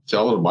even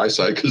telling them my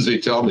side because they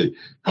tell me,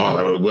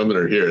 oh, the women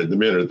are here and the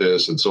men are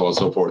this and so on and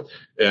so forth.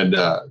 And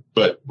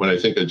but when I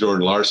think of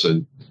Jordan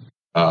Larson,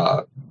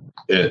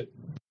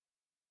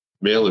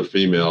 male or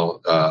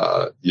female,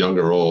 young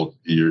or old,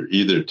 you're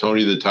either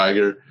Tony the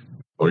Tiger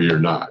or you're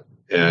not.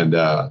 And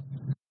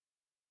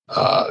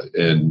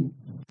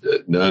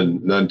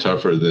none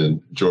tougher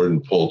than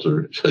Jordan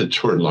Poulter,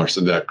 Jordan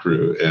Larson, that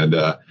crew. And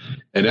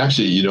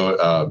actually, you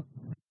know,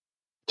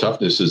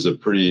 toughness is a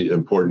pretty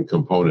important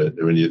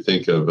component. When you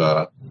think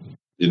of,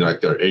 you know,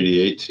 like our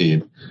 88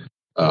 team,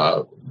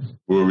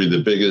 were we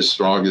the biggest,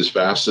 strongest,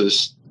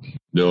 fastest?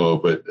 No,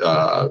 but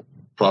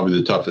probably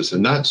the toughest,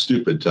 and not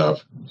stupid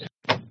tough.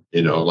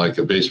 You know, like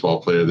a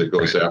baseball player that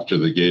goes after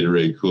the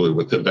Gatorade cooler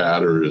with the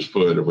bat or his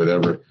foot or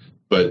whatever,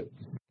 but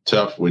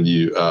tough when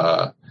you,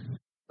 I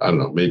don't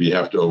know, maybe you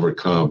have to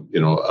overcome,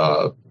 you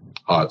know,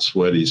 hot,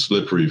 sweaty,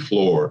 slippery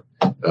floor,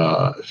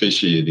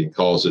 officiating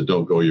calls that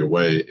don't go your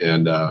way.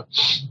 And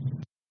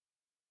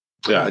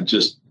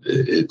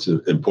it's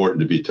important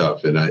to be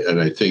tough. And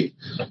I think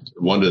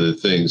one of the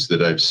things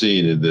that I've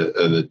seen in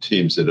the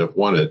teams that have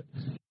won it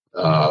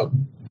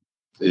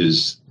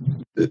is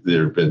that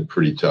they've been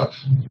pretty tough.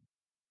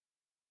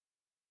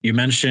 You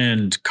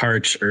mentioned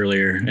Karch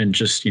earlier, and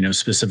just, you know,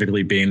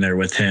 specifically being there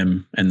with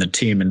him and the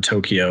team in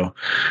Tokyo.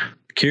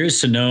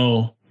 Curious to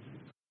know,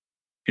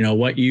 you know,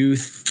 what you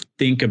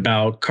think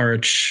about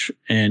Karch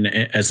and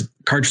as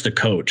Karch the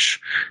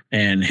coach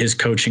and his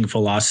coaching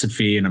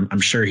philosophy. And I'm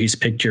sure he's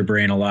picked your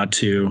brain a lot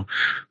too.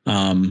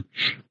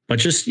 But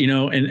just, you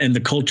know, and the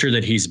culture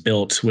that he's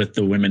built with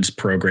the women's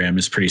program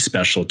is pretty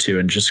special too.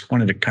 And just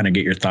wanted to kind of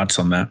get your thoughts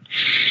on that.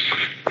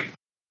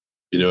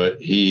 You know,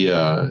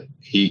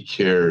 he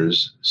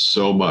cares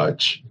so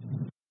much.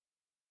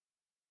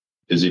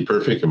 Is he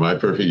perfect? Am I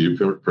perfect? You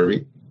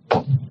perfect?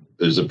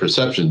 There's a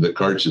perception that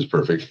Karch is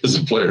perfect as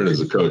a player and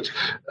as a coach.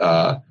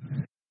 But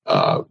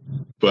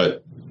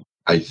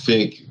I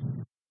think,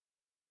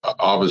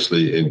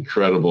 obviously,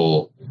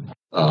 incredible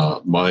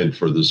mind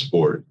for the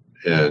sport,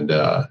 and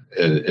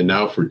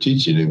now for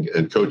teaching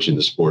and coaching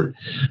the sport.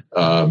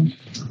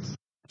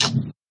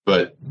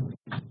 But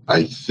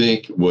I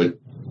think what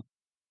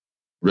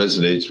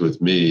resonates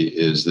with me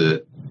is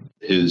that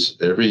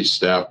every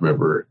staff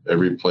member,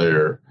 every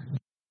player,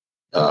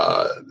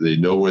 they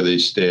know where they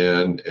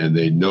stand and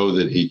they know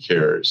that he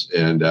cares.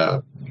 And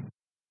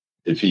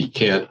if he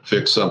can't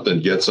fix something,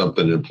 get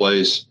something in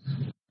place,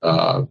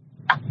 look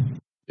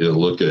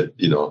at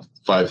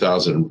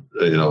 5,000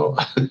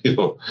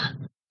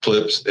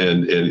 clips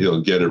and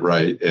he'll get it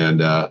right.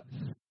 And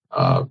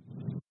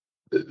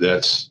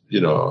that's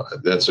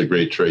a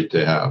great trait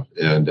to have.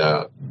 And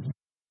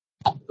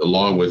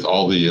along with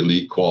all the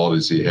elite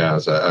qualities he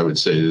has, I would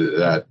say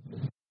that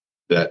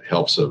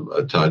helps him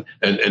a ton.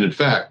 And in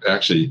fact,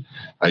 actually,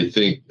 I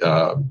think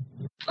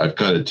I've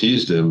kind of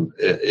teased him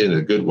in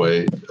a good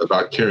way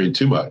about caring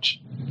too much.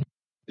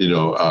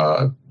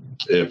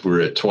 If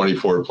we're at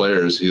 24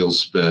 players, he'll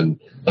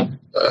spend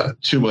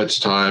too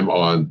much time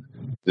on,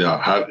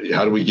 how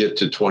do we get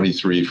to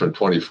 23 from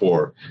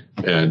 24?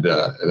 And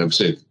I'm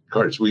saying,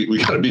 Karch, we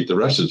got to beat the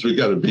Russians. We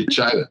got to beat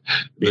China.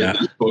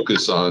 Yeah.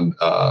 Focus on,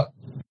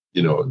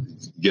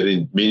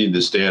 meeting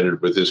the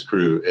standard with this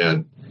crew.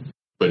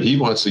 But he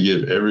wants to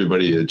give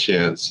everybody a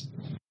chance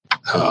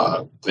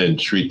and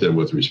treat them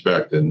with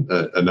respect. And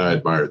I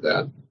admire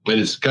that. And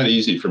it's kind of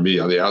easy for me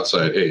on the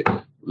outside. Hey,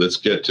 let's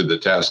get to the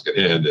task at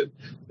hand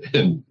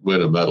and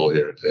win a medal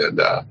here.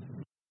 And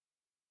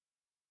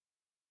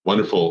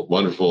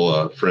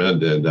wonderful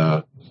friend.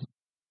 And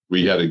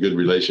we had a good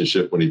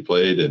relationship when he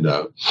played. And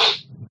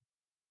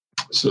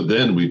so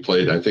then we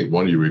played, I think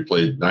one year we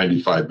played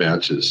 95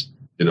 matches,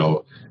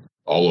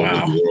 all over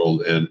the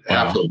world, and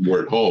half of them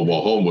were at home.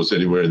 Well, home was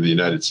anywhere in the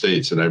United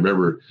States. And I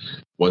remember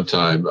one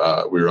time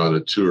we were on a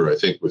tour, I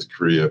think with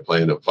Korea,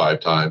 playing them 5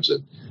 times.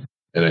 And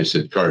I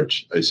said,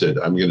 Karch,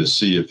 I'm going to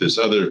see if this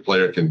other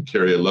player can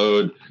carry a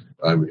load.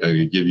 I'm going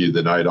to give you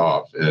the night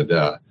off. And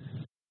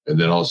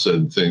then all of a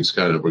sudden things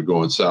kind of were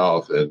going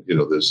south, and,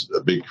 there's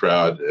a big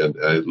crowd, and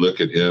I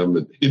look at him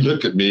and he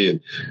looked at me,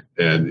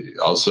 and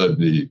all of a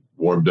sudden he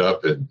warmed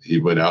up and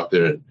he went out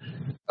there and,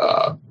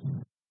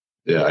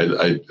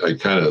 I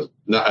kind of,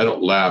 I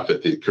don't laugh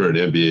at the current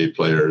NBA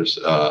players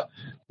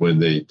when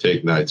they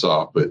take nights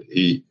off, but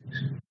he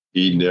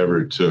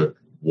never took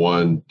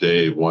one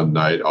day, one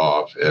night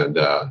off. And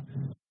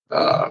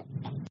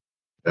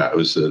it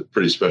was a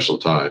pretty special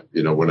time.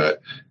 When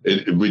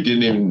we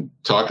didn't even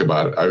talk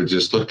about it. I would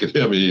just look at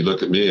him and he'd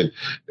look at me, and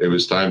it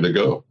was time to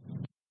go.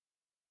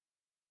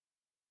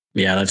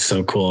 Yeah, that's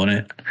so cool.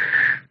 And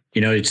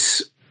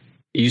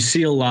you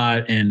see a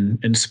lot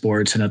in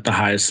sports and at the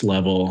highest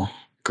level,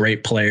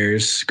 great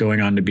players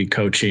going on to be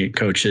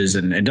coaches,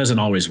 and it doesn't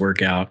always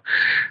work out.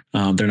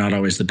 They're not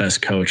always the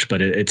best coach,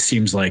 but it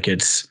seems like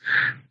it's,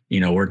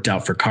 worked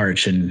out for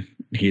Karch, and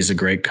he's a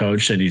great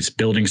coach, and he's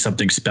building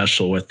something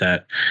special with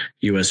that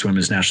U.S.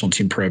 Women's National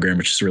Team program,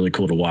 which is really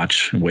cool to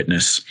watch and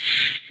witness.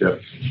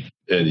 Yep.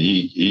 And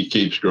he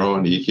keeps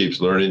growing. He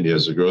keeps learning. He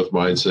has a growth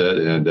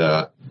mindset, and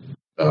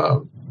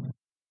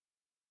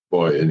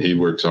and he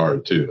works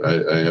hard too.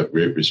 I have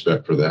great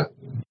respect for that.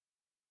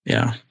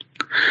 Yeah.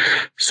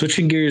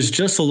 Switching gears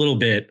just a little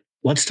bit,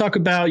 let's talk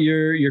about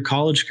your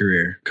college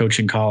career,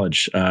 coaching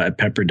college at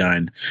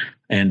Pepperdine.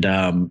 And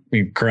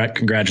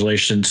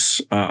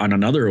congratulations on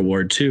another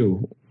award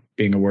too,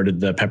 being awarded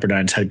the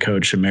Pepperdine's head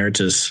coach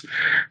emeritus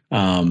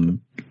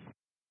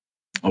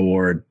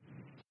award.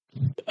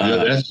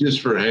 That's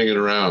just for hanging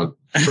around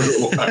for a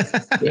while.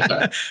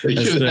 Yeah. They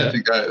should have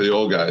the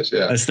old guys.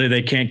 Yeah, that's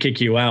they can't kick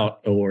you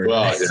out award.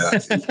 Well, yeah.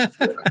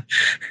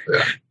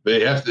 They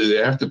have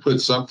to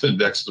put something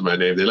next to my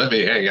name. They let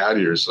me hang out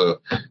here,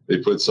 so they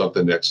put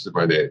something next to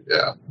my name.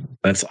 Yeah,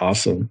 that's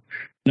awesome.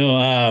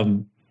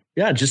 No,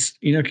 just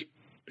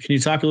can you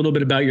talk a little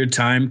bit about your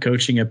time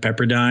coaching at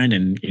Pepperdine,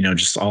 and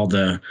just all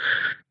the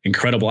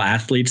incredible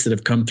athletes that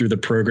have come through the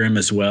program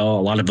as well?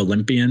 A lot of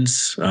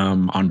Olympians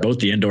on both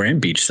the indoor and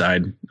beach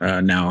side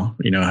now,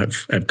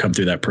 have come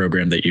through that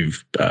program that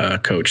you've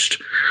coached.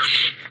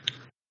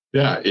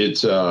 Yeah,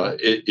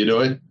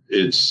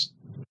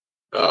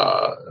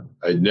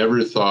 I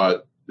never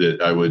thought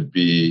that I would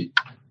be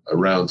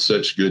around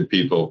such good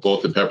people,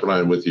 both at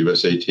Pepperdine with the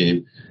USA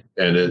team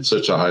and at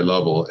such a high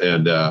level.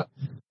 And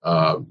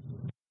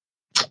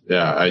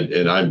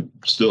I'm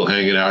still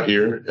hanging out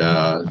here,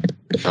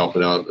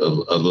 helping out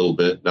a little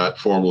bit, not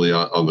formally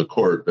on the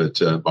court, but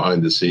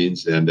behind the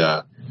scenes. And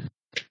I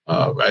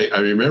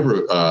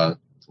remember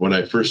when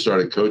I first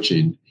started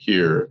coaching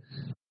here,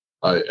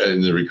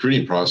 in the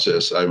recruiting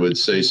process, I would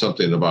say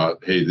something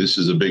about, hey, this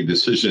is a big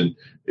decision.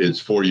 It's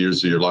 4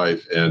 years of your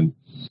life. And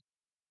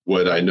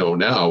what I know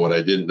now, what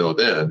I didn't know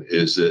then,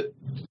 is that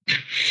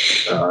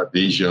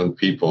these young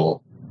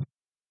people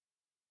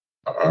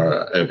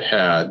have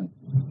had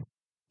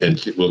and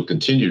will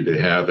continue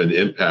to have an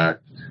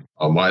impact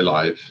on my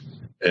life,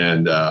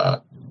 and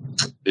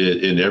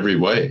in every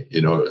way,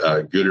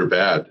 good or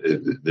bad.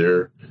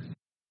 Their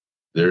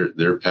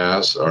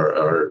paths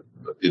are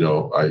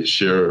I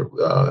share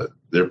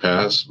their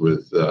paths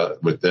with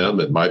them,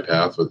 and my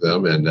path with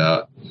them, and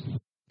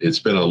it's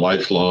been a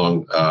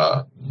lifelong,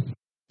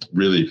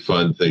 really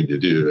fun thing to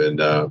do. And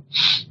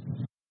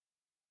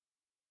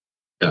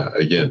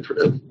again,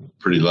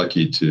 pretty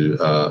lucky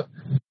to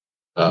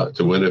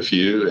win a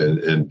few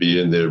and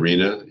be in the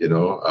arena,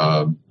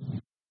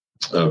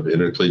 of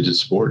intercollegiate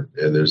sport.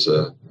 And there's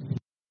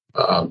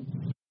I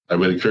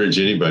would encourage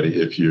anybody,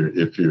 if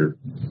you're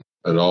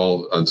at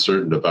all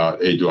uncertain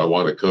about, hey, do I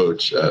want to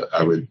coach?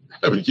 I would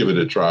give it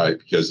a try,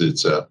 because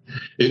it's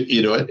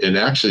and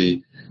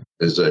actually,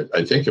 as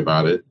I think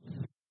about it,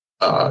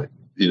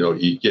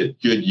 you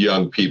get good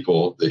young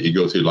people that you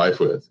go through life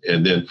with,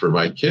 and then for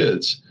my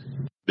kids,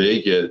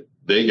 they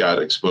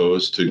got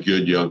exposed to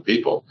good young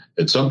people.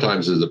 And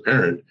sometimes as a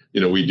parent,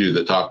 we do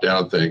the top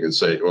down thing and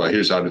say, well,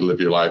 here's how to live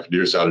your life, and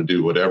here's how to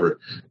do whatever.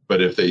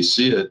 But if they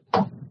see it,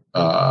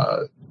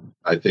 I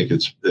think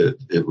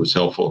it was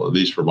helpful, at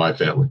least for my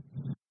family.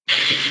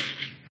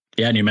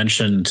 Yeah. And you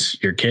mentioned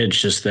your kids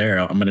just there.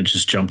 I'm going to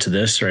just jump to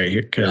this right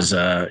here, because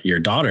your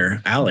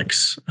daughter,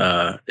 Alex,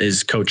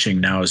 is coaching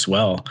now as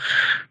well.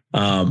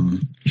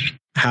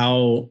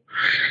 How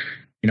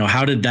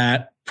did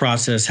that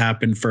process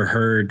happen for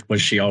her?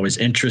 Was she always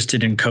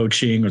interested in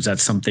coaching? Was that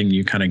something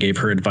you kind of gave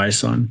her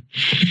advice on?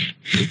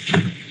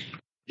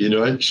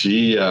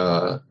 She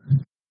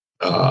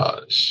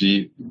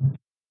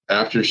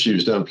after she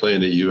was done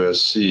playing at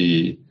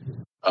USC,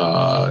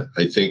 I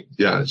think,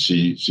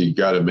 she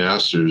got a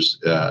master's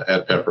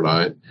at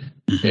Pepperdine,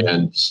 mm-hmm.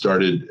 and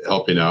started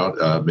helping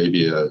out,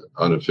 maybe an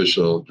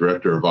unofficial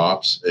director of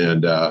ops,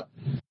 and that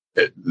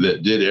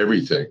did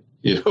everything,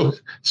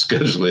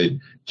 scheduling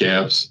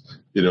camps,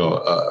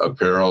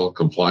 apparel,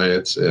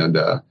 compliance, and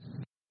and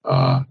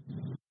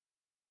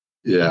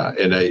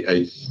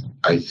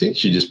I think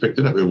she just picked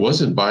it up. It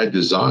wasn't by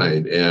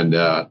design, and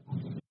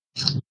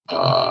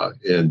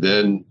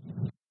then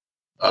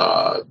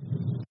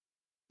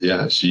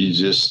she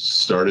just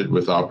started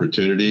with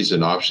opportunities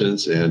and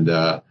options, and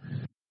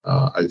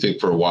I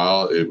think for a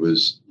while it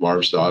was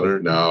Marv's daughter.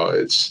 Now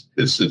it's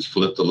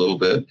flipped a little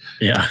bit.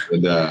 Yeah.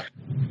 And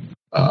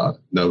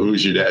now,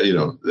 who's your dad?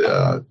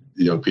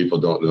 Young people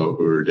don't know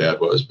who her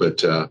dad was,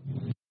 but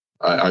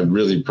I'm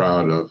really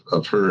proud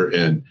of her.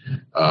 And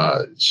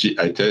I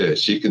tell you,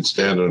 she can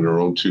stand on her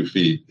own 2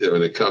 feet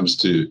when it comes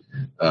to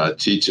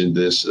teaching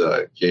this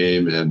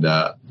game and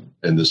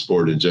the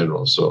sport in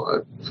general.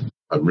 So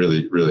I'm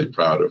really, really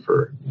proud of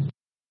her.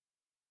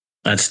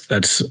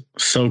 That's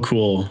so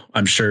cool.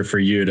 I'm sure for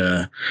you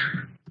to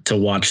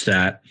watch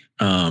that.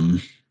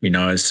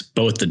 as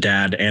both the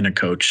dad and a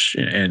coach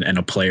and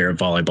a player of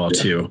volleyball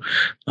too.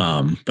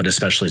 But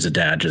especially as a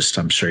dad,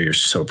 I'm sure you're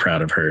so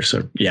proud of her.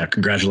 So yeah,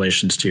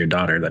 congratulations to your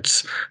daughter.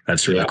 That's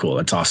really cool.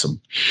 That's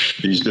awesome.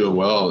 She's doing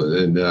well,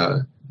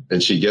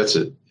 and she gets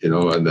it,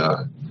 and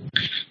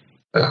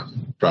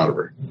proud of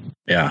her.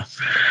 Yeah.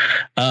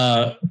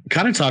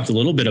 Kind of talked a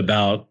little bit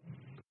about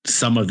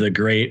some of the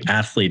great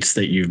athletes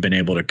that you've been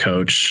able to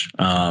coach.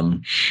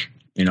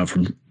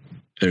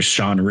 There's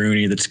Sean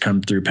Rooney that's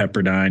come through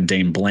Pepperdine,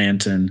 Dane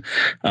Blanton,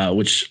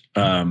 which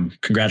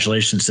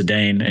congratulations to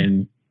Dane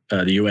and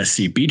the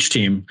USC beach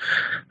team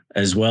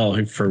as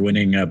well for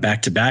winning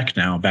back-to-back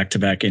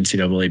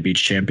NCAA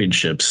beach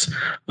championships.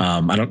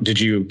 Did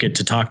you get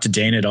to talk to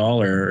Dane at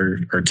all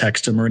or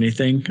text him or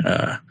anything?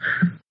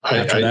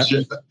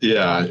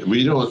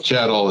 We don't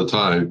chat all the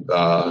time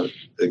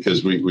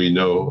because we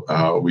know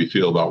how we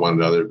feel about one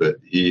another, but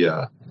he's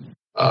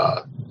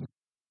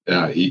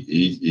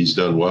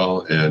done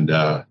well. And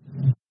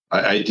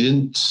I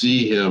didn't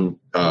see him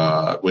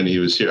when he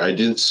was here. I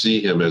didn't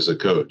see him as a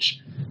coach.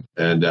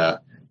 And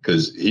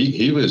because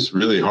he was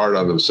really hard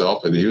on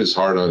himself and he was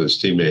hard on his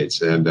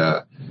teammates. And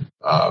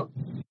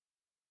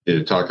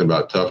talking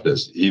about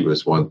toughness, he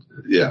was one.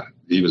 Yeah,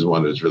 he was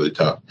one that was really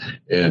tough.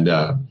 And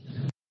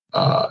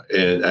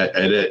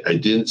I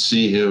didn't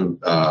see him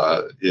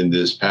in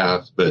this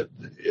path, but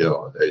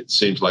it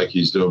seems like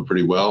he's doing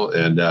pretty well.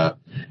 And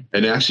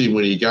actually,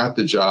 when he got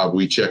the job,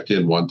 we checked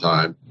in one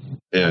time,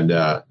 and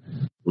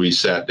we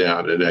sat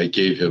down, and I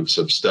gave him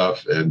some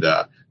stuff. And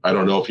I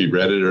don't know if he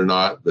read it or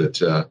not,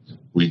 but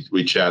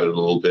we chatted a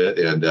little bit.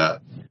 And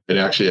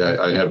actually,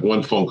 I had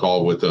one phone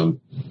call with him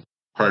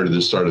prior to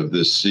the start of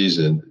this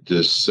season,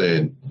 just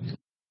saying,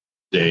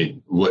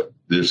 Dane,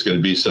 there's going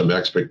to be some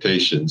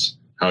expectations.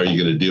 How are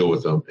you going to deal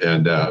with them?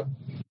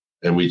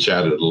 And we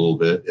chatted a little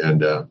bit,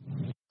 and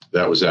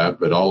that was that.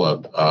 But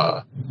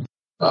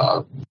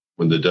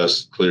when the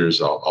dust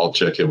clears, I'll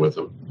check in with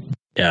him.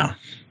 Yeah,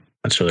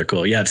 that's really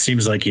cool. Yeah, it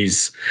seems like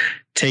he's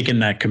taken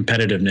that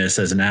competitiveness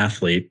as an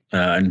athlete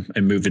and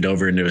moved it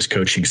over into his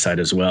coaching side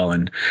as well,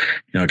 and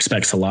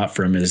expects a lot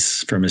from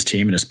his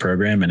team and his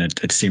program, and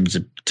it seems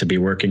to be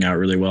working out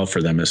really well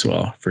for them as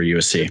well for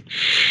USC.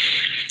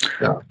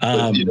 Yeah,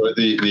 but,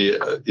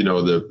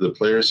 the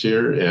players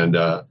here, and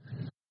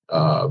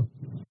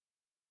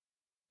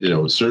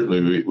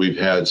certainly we've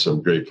had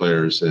some great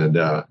players, and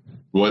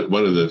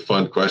one of the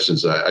fun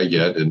questions I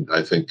get, and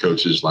I think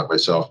coaches like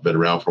myself have been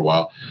around for a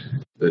while.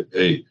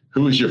 Hey,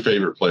 who was your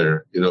favorite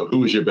player? Who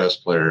was your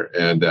best player?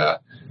 And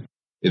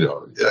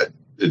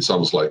it's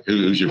almost like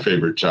who's your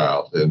favorite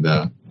child? And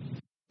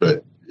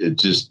but it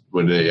just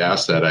when they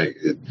ask that,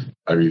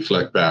 I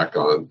reflect back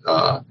on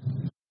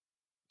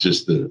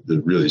just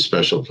the really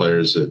special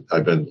players that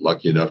I've been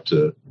lucky enough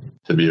to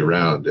be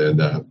around,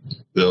 and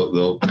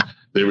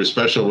they were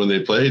special when they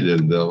played,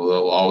 and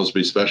they'll always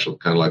be special,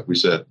 kind of like we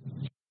said.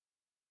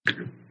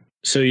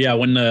 So yeah,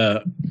 when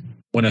a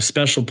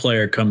special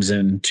player comes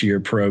into your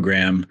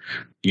program,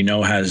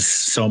 has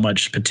so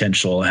much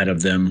potential ahead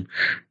of them,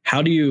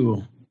 how do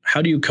you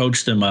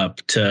coach them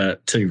up to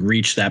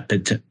reach that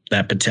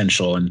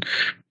potential and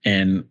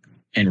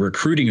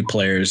recruiting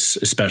players,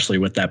 especially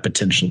with that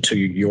potential, to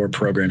your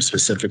program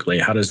specifically?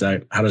 How does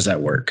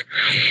that work?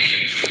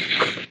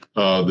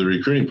 The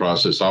recruiting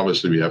process,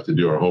 obviously we have to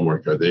do our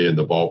homework. Are they in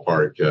the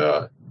ballpark,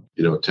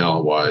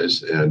 talent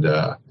wise?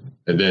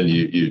 And then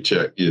you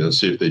check,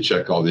 see if they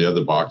check all the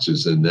other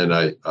boxes. And then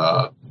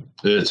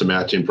then it's a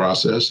matching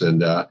process.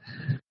 And I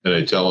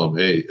tell them,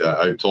 hey,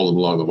 I told them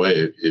along the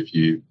way, if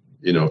you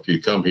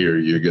come here,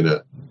 you're going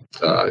to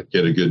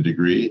get a good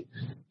degree.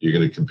 You're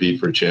going to compete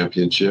for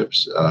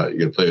championships. You're going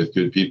to play with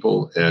good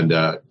people, and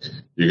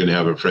you're going to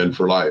have a friend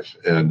for life.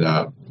 And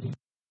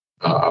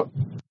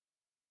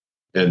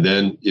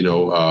then,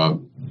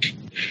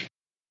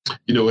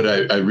 what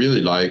I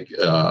really like,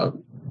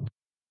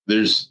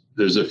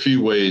 there's a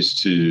few ways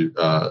to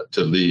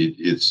lead.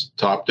 It's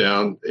top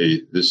down.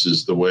 This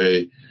is the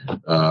way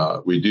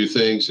we do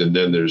things, and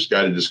then there's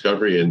guided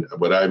discovery. And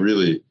what I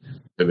really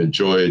have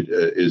enjoyed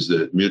is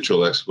the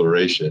mutual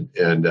exploration.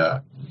 And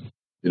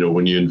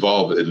when you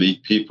involve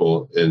elite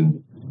people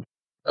in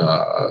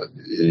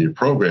your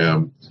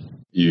program,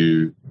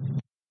 you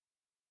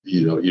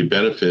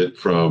benefit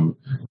from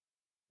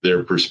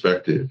their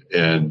perspective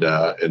and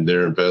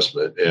their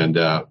investment.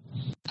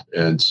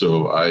 And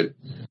so I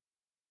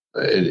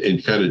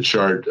kind of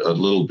chart a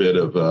little bit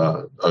of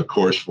a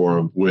course for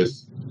them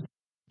with,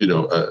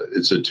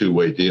 it's a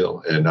two-way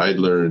deal. And I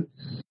learned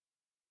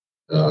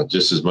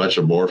just as much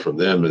or more from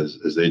them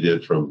as they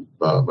did from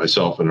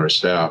myself and our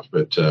staff.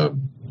 But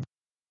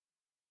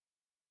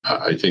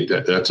I think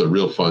that's a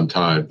real fun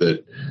time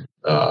that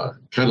kind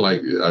of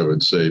like, I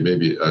would say,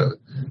 maybe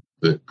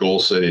the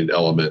goal-setting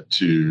element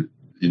to,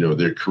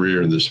 their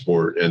career in the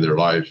sport and their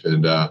life.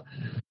 And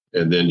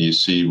then you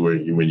see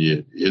when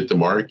you hit the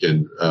mark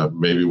and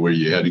maybe where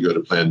you had to go to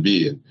plan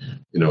B, and,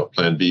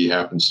 plan B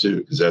happens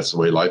too, because that's the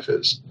way life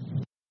is.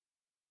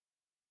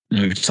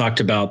 We've talked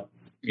about,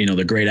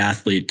 the great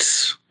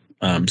athletes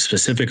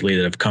specifically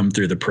that have come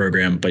through the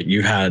program, but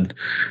you had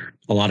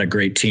a lot of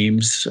great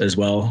teams as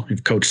well.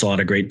 You've coached a lot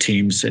of great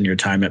teams in your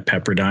time at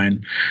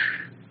Pepperdine.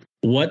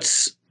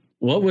 What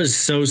was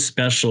so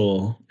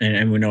special,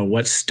 and we know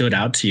what stood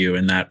out to you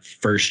in that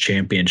first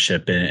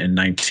championship in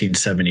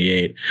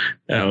 1978,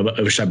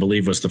 which I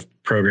believe was the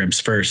program's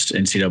first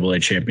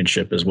NCAA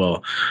championship as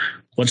well.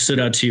 What stood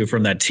out to you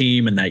from that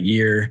team and that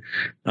year?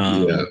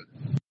 The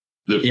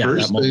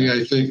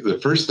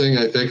first thing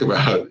I think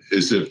about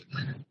is if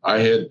I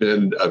had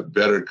been a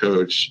better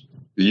coach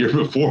the year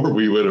before,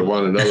 we would have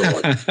won another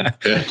one.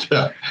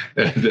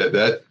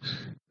 and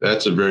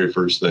that's the very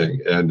first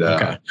thing. And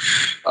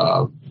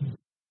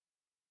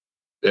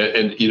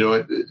and you know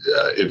what?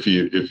 If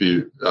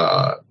you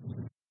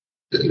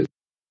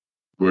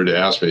were to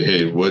ask me,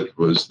 hey, what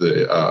was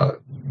the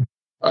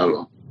I don't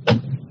know,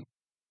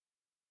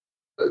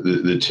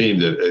 the team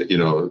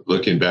that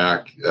looking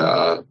back,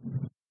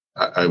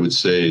 I would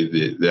say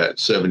that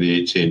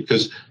 78 team,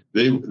 because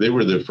they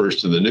were the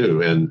first in the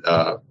new, and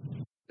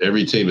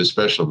every team is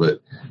special,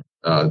 but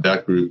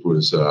that group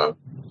was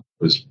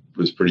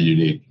pretty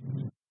unique.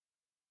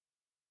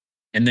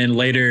 And then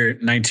later,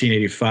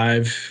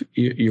 1985,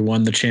 you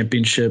won the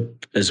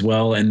championship as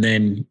well. And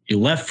then you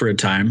left for a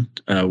time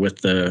with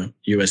the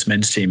U.S.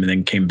 men's team and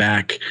then came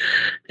back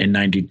in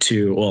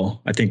 92. Well,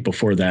 I think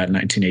before that,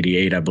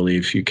 1988, I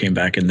believe you came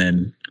back and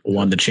then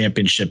won the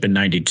championship in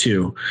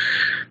 92.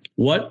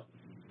 What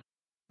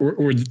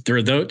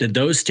did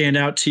those stand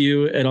out to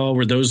you at all?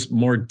 Were those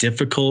more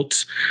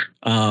difficult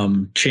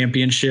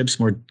championships,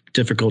 more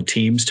difficult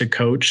teams to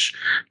coach?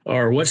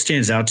 Or what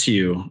stands out to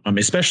you,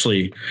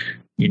 especially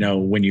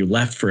when you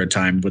left for a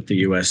time with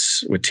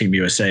with Team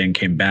USA and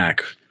came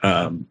back,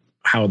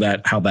 how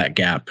that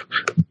gap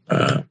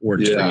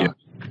worked for you?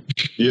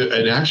 Yeah,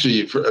 and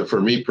actually, for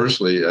me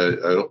personally,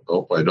 I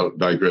hope I don't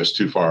digress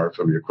too far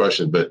from your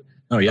question, but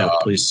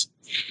please.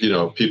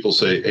 People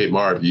say, "Hey,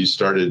 Marv, you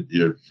started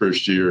your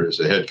first year as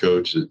a head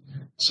coach at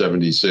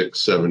 76,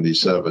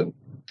 77,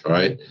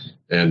 right?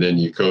 And then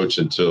you coach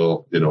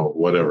until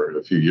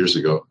a few years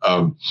ago."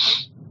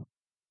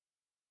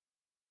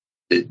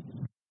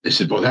 They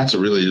said, well, that's a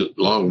really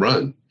long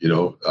run,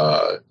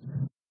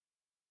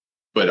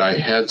 but I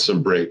had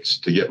some breaks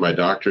to get my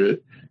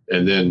doctorate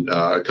and then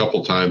a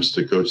couple times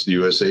to coach the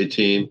USA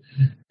team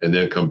and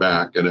then come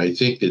back. And I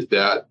think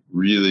that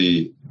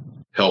really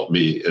helped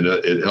me. And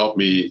it helped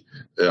me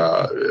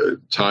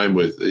time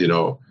with,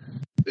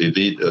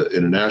 elite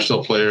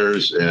international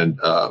players and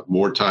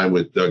more time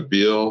with Doug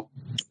Beal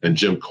and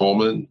Jim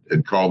Coleman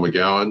and Carl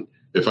McGowan.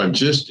 If I'm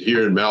just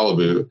here in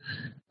Malibu,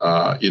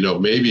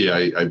 maybe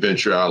I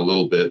venture out a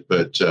little bit,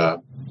 but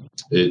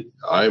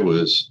I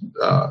was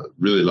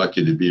really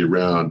lucky to be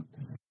around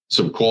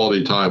some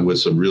quality time with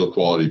some real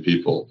quality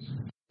people.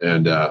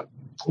 And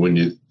when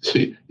you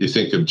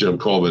think of Jim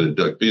Coleman and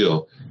Doug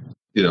Beal,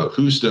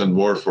 who's done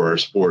more for our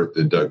sport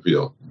than Doug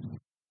Beal?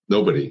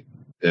 Nobody.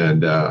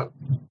 And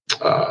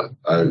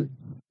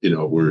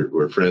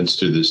we're friends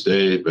to this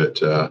day, but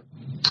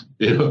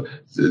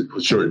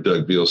short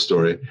Doug Beal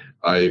story.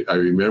 I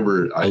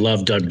remember. I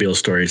love Doug Beal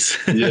stories.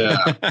 Yeah.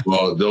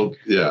 Well,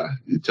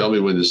 you tell me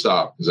when to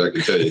stop, because I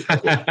can tell you.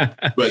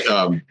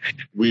 But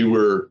we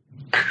were,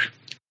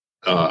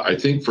 I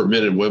think for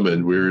men and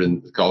women, we were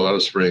in Colorado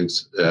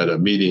Springs at a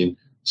meeting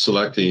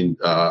selecting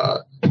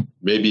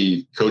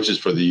maybe coaches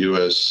for the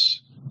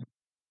U.S.,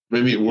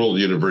 maybe World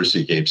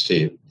University Games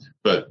team.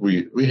 But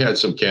we had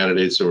some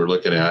candidates that we're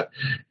looking at,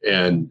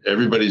 and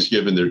everybody's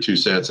given their 2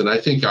 cents. And I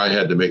think I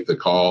had to make the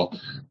call,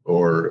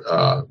 or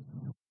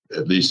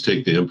at least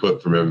take the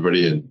input from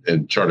everybody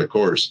and chart a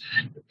course.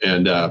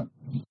 And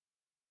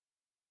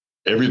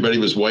everybody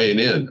was weighing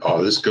in.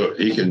 Oh, this coach,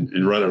 he can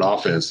run an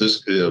offense.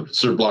 This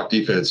serve block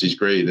defense, he's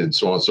great, and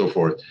so on and so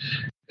forth.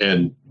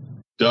 And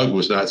Doug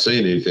was not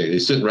saying anything.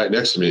 He's sitting right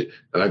next to me,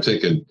 and I'm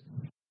thinking,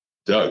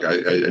 Doug,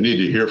 I need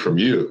to hear from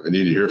you. I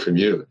need to hear from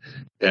you.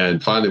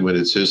 And finally, when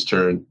it's his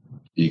turn,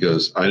 he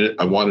goes,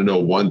 I want to know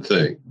one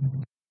thing.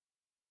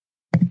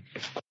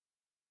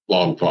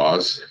 Long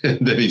pause.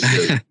 And then he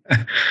said,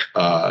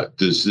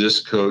 does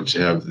this coach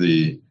have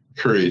the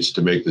courage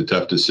to make the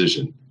tough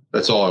decision?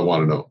 That's all I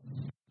want to know.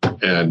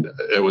 And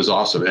it was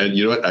awesome. And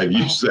you know what? I've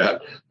used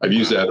that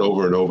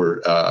over and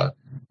over.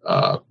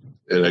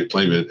 And I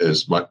claim it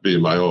as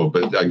being my own,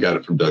 but I got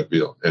it from Doug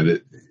Beal,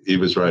 and he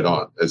was right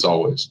on, as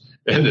always.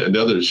 And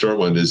another short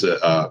one is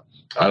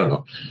I don't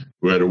know.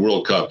 We're at a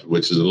World Cup,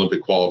 which is an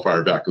Olympic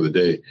qualifier back in the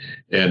day,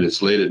 and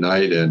it's late at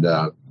night, and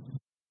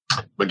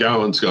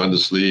McGowan's gone to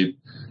sleep,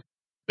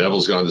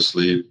 Neville's gone to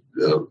sleep.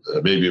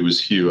 Maybe it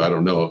was Hugh, I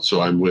don't know.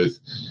 So I'm with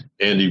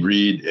Andy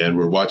Reid, and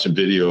we're watching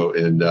video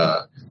in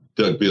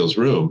Doug Beal's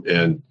room,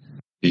 and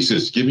he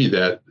says, "Give me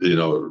that,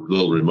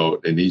 little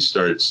remote," and he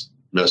starts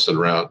messing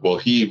around. Well,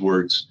 he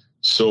works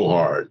so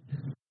hard,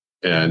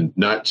 and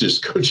not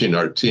just coaching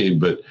our team,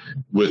 but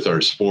with our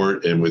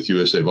sport and with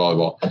USA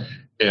Volleyball.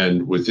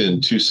 And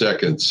within 2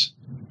 seconds,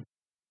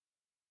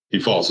 he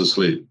falls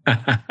asleep.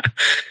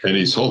 And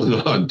he's holding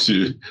on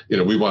to,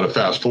 we want to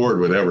fast forward,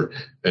 whatever.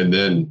 And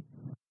then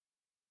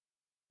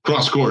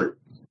cross court.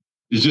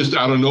 He's just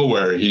out of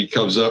nowhere. He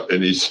comes up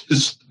and he's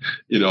just,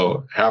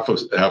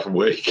 half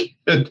awake,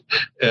 and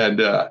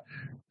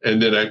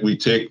then we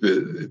take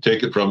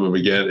it from him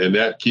again, and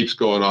that keeps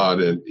going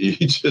on. And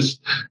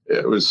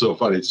it was so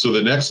funny. So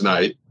the next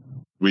night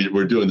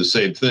we're doing the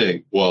same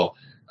thing. Well,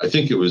 I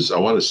think it was, I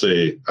want to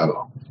say, I don't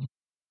know,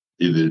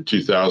 either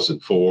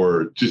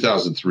 2004,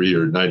 2003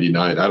 or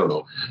 99. I don't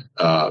know.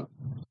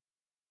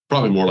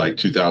 Probably more like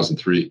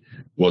 2003.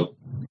 Well,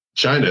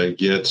 China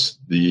gets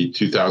the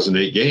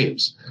 2008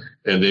 games,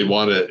 and they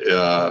want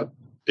to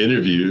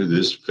interview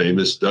this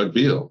famous Doug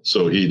Beal.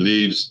 So he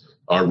leaves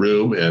our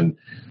room, and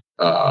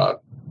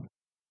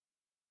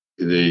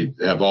they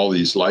have all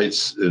these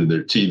lights and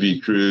their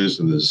TV crews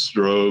and the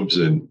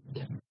strobes and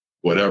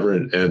whatever.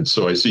 And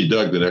so I see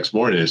Doug the next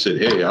morning. I said,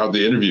 "Hey, how'd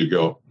the interview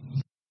go?"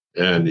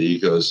 And he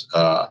goes,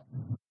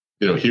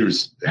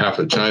 here's half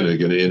of China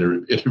going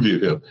to interview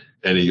him.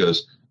 And he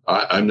goes,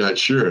 I'm not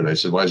sure. And I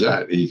said, "Why's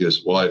that?" And he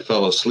goes, "Well, I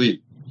fell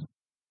asleep.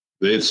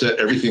 They had set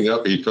everything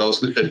up. He fell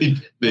asleep, and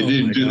they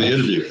didn't do the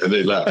interview, and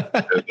they left."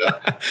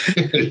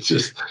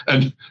 And,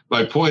 and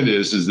my point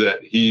is that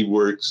he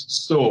works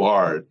so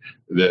hard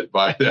that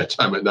by that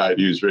time at night,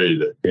 he was ready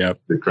to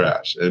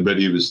crash. But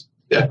he was,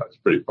 it's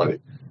pretty funny.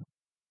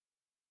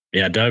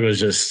 Yeah, Doug was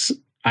just,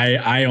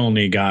 I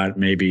only got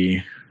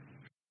maybe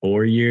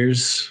 4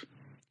 years,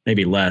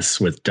 maybe less,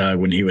 with Doug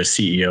when he was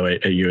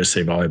CEO at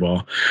USA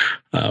Volleyball.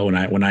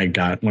 When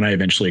I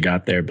eventually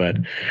got there, but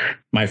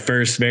my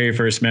very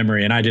first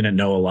memory, and I didn't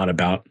know a lot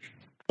about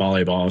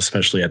volleyball,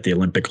 especially at the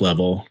Olympic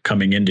level,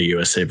 coming into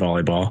USA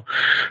Volleyball.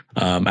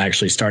 I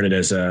actually started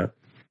as a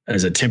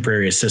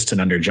temporary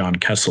assistant under John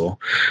Kessel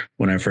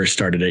when I first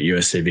started at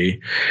USAV.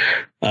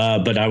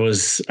 But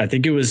I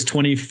think it was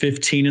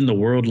 2015, and the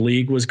World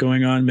League was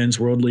going on, Men's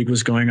World League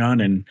was going on.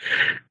 And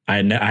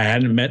I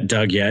hadn't met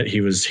Doug yet.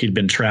 He'd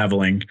been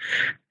traveling,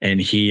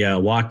 and he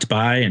walked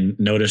by and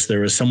noticed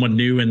there was someone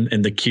new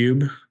in the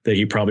cube that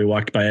he probably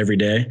walked by every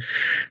day,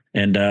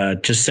 and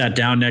just sat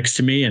down next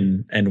to me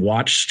and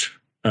watched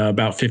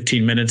about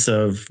 15 minutes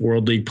of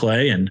World League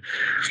play. And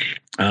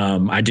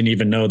I didn't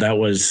even know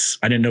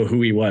I didn't know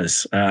who he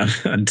was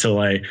until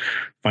I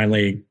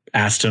finally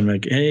asked him,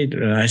 like, "Hey,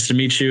 nice to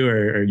meet you.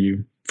 Are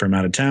you from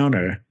out of town?"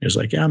 Or he was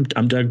like, "Yeah,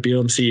 I'm Doug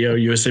Beal. I'm CEO of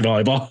USA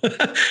Volleyball."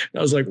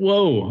 I was like,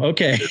 "Whoa,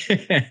 okay."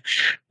 That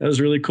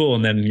was really cool.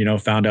 And then,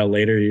 found out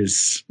later he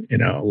was,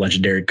 a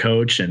legendary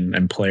coach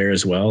and player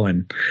as well.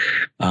 And,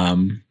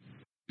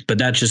 but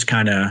that just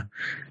kind of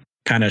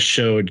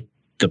showed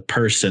the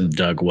person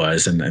Doug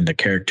was and the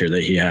character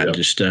that he had. Yep.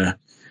 Just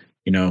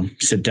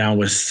sit down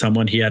with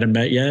someone he hadn't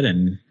met yet,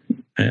 and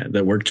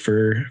that worked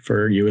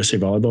for USA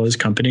Volleyball, his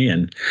company,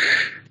 and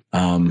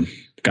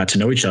got to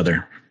know each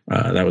other.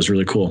 That was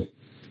really cool.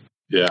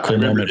 Yeah, cool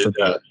moment for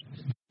that.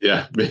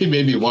 Yeah,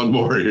 maybe one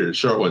more here,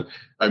 short one.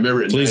 I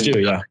remember in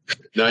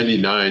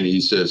 99,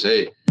 he says,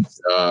 "Hey,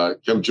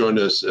 come join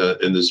us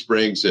in the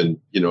Springs and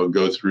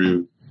go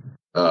through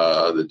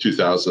the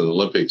 2000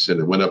 Olympics."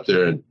 And I went up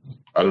there, and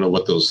I don't know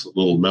what those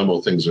little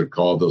memo things are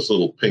called, those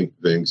little pink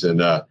things.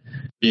 And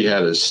he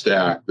had a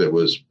stack that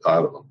was, I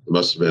don't know, it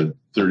must have been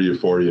 30 or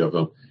 40 of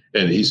them.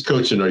 And he's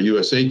coaching our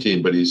USA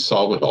team, but he's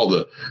solving all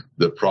the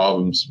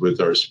problems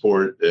with our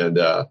sport and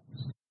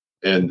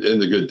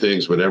the good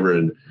things, whatever.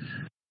 And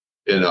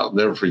I'll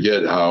never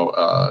forget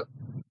how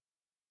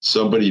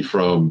somebody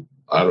from,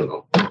 I don't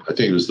know, I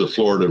think it was the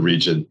Florida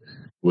region,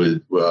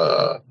 with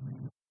a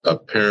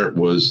parent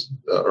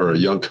or a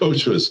young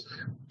coach was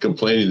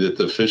complaining that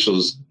the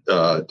officials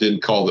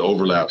didn't call the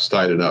overlaps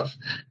tight enough.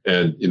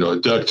 And,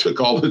 Doug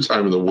took all the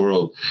time in the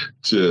world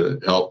to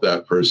help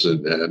that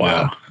person. And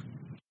wow.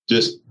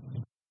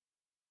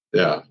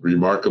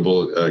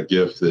 Remarkable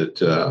gift that,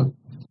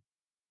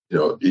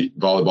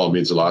 volleyball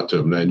means a lot to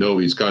him. And I know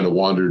he's kind of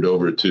wandered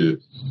over to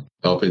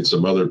helping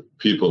some other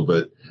people,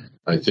 but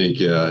I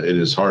think in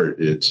his heart,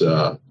 it's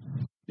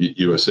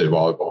USA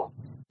Volleyball.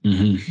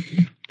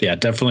 Mm-hmm. Yeah,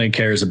 definitely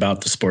cares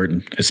about the sport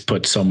and has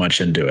put so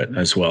much into it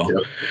as well.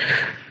 Yep.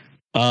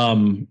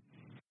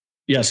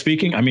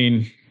 Speaking,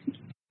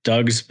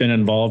 Doug's been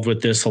involved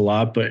with this a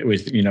lot, but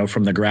with,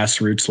 from the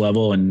grassroots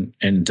level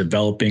and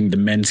developing the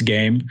men's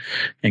game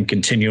and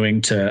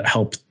continuing to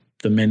help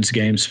the men's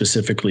game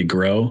specifically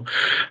grow.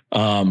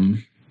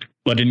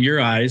 But in your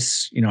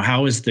eyes,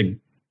 how has the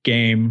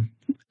game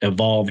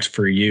evolved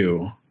for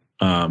you?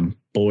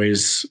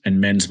 Boys and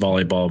men's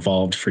volleyball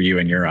evolved for you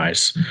in your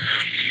eyes?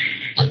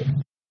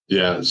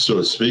 Yeah.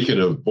 So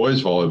speaking of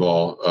boys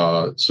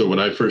volleyball, so when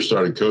I first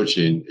started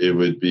coaching, it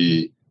would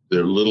be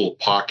there little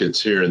pockets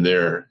here and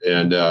there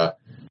and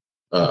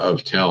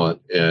of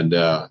talent. And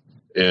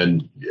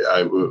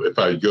if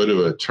I would go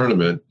to a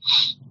tournament,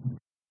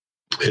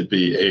 it'd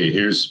be, hey,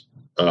 here's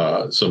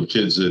some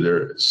kids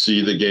that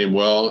see the game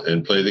well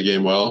and play the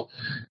game well.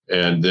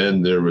 And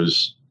then there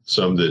was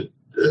some that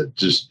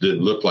just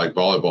didn't look like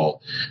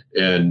volleyball.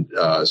 And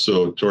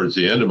so towards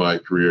the end of my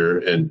career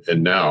and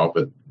now,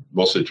 but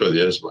mostly toward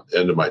the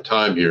end of my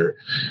time here,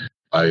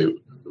 I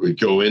would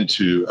go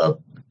into a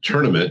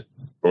tournament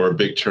or a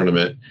big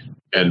tournament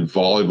and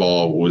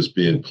volleyball was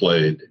being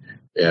played,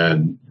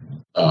 and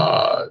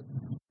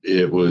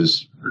it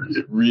was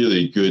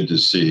really good to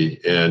see.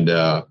 And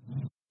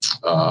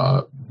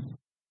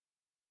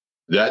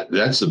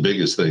that's the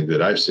biggest thing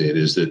that I've seen,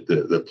 is that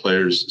the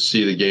players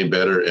see the game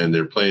better and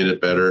they're playing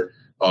it better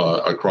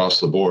across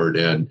the board.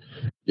 And,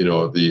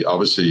 the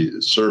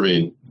obviously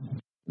serving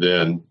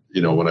then,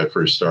 when I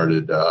first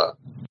started,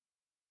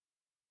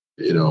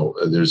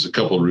 there's a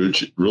couple of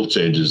rule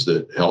changes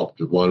that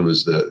helped. One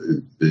was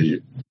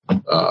the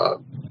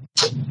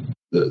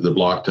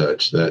block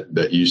touch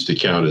that used to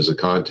count as a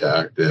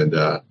contact, and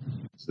then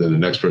the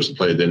next person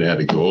played, then it had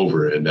to go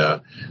over. And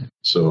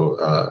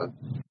so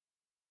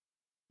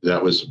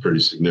that was a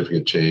pretty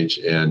significant change.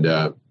 And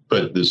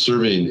but the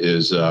serving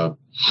is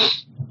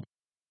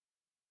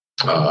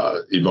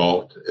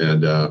evolved,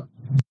 and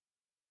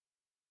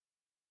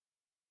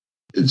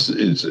it's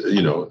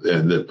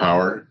and the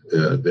power,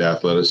 the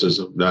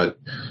athleticism, not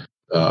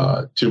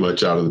too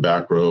much out of the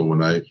back row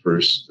when I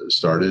first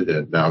started,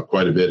 and now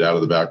quite a bit out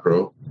of the back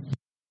row.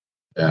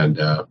 And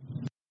the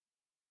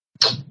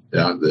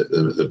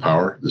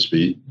power, the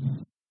speed,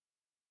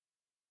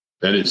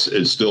 and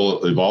it's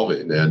still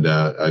evolving. And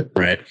I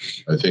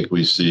think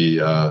we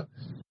see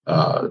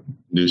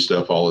new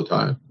stuff all the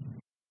time.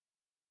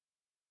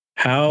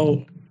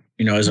 How,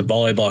 as a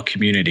volleyball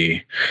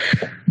community,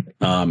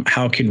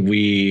 how can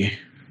we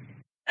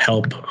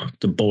help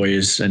the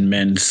boys and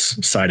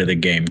men's side of the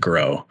game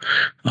grow?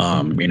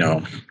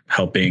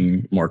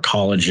 Helping more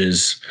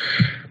colleges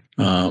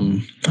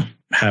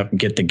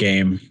get the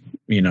game,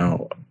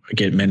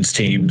 get men's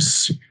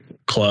teams,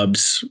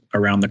 clubs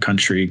around the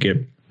country get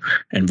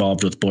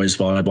involved with boys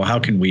volleyball. How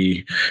can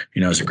we,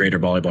 as a greater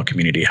volleyball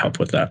community, help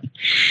with that?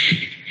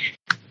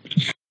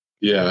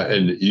 Yeah,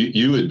 and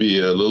you would be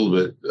a little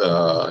bit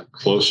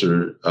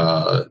closer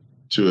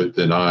to it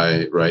than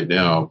I right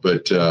now,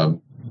 but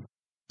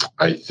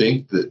I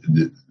think that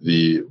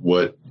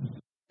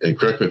and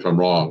correct me if I'm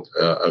wrong,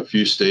 a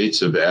few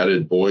states have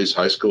added boys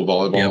high school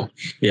volleyball.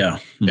 Yeah.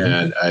 Mm-hmm.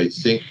 And I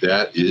think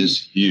that is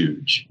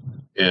huge.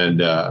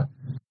 And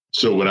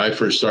so when I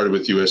first started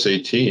with USA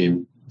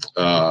team,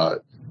 and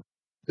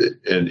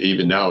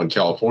even now in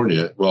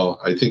California, well,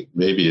 I think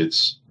maybe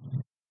it's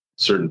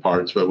certain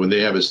parts, but when they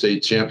have a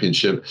state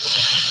championship,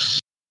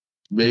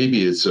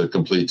 maybe it's a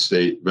complete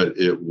state, but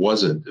it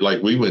wasn't.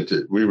 Like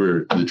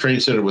the training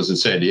center was in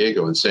San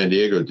Diego, and San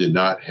Diego did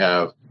not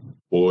have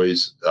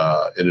boys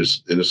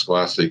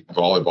interscholastic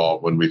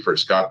volleyball when we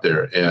first got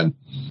there. And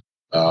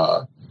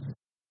I'll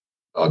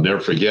never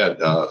forget,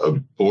 a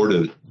board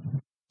of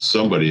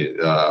somebody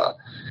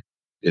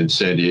in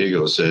San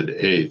Diego said,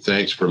 "Hey,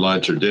 thanks for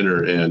lunch or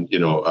dinner, and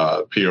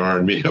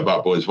PRing me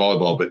about boys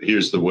volleyball, but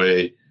here's the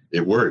way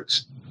it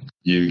works.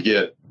 You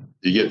get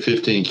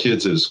 15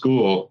 kids at a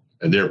school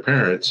and their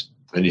parents,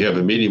 and you have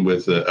a meeting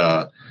with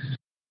the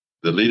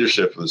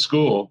leadership of the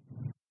school.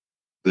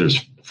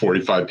 There's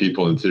 45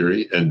 people in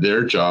theory, and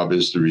their job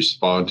is to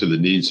respond to the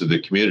needs of the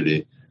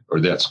community or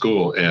that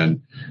school.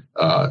 And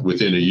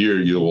within a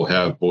year, you will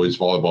have boys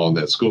volleyball in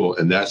that school."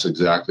 And that's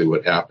exactly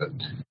what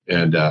happened.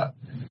 And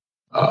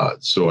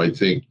so I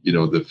think,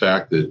 the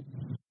fact that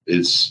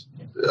it's,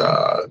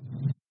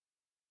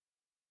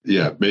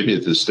 maybe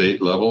at the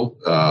state level,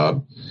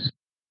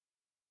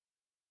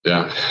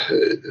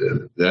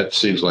 that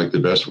seems like the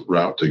best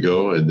route to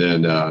go. And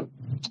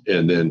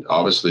then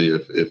obviously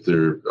if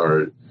there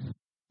are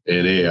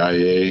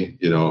NAIA,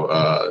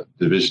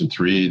 Division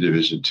III,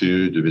 Division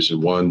II,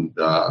 Division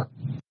I,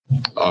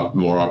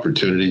 more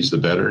opportunities, the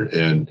better.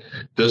 And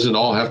doesn't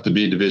all have to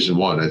be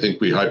Division I. I think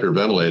we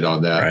hyperventilate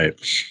on that. Right.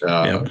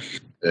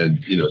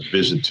 And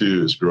Division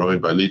II is growing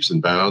by leaps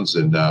and bounds,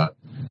 and the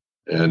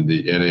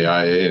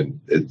NAIA, and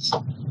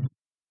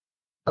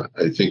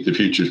I think the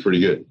future is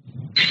pretty good.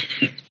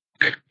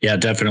 Yeah,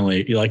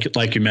 definitely.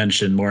 Like you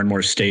mentioned, more and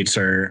more states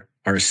are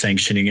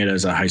sanctioning it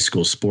as a high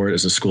school sport,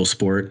 as a school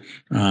sport.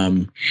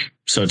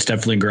 So it's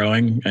definitely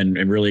growing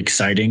and really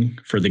exciting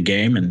for the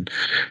game, and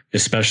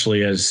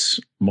especially as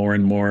more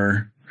and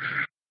more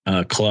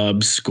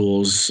clubs,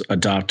 schools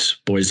adopt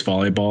boys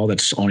volleyball,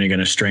 that's only going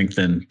to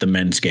strengthen the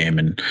men's game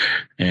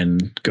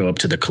and go up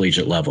to the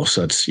collegiate level.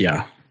 So it's,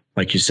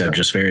 like you said,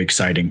 just very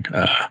exciting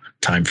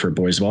time for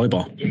boys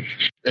volleyball.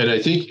 And I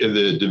think in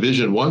the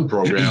Division I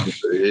program,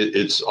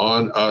 it's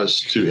on us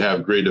to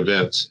have great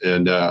events.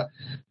 And,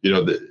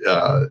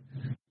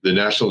 the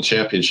national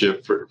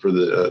championship for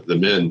the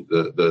men,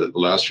 the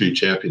last few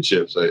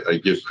championships, I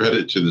give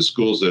credit to the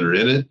schools that are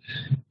in it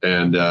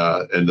and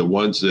the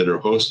ones that are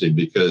hosting,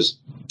 because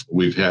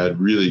we've had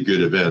really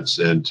good events,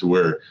 and to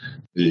where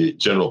the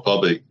general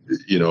public,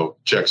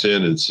 checks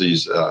in and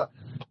sees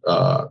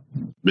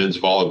men's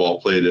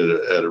volleyball played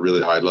at a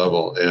really high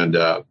level. And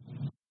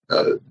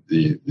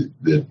the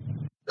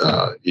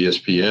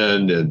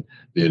ESPN and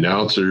the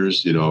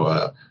announcers,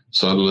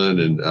 Sunderland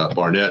and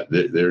Barnett,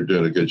 they're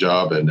doing a good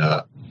job. And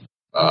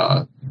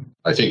I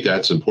think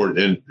that's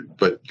important.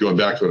 But going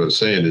back to what I was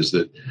saying is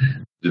that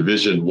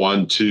Division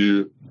I,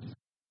 II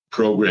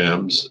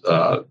programs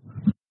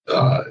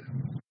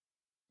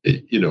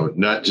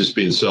not just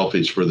being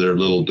selfish for their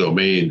little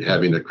domain,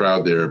 having a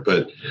crowd there,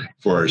 but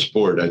for our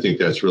sport. I think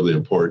that's really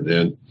important.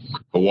 And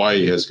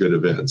Hawaii has good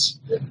events.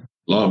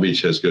 Long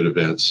Beach has good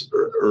events.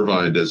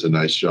 Irvine does a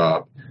nice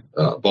job.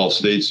 Ball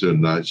State's doing a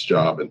nice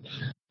job. And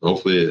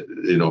hopefully,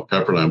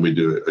 Pepperdine, we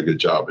do a good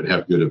job and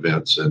have good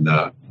events. And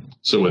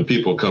so when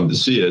people come to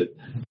see it,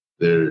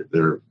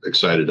 they're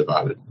excited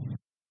about it.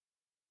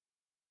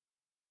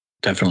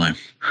 Definitely.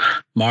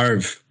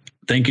 Marv,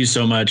 thank you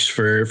so much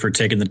for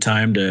taking the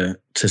time to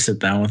sit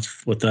down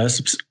with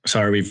us.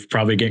 Sorry, we've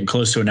probably getting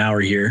close to an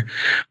hour here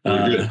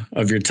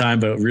of your time,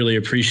 but really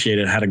appreciate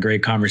it. Had a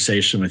great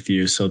conversation with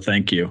you. So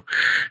thank you.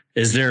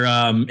 Is there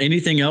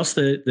anything else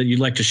that you'd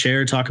like to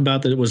share, talk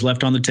about that was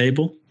left on the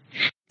table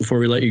before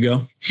we let you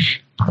go?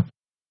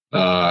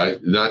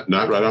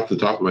 Not right off the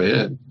top of my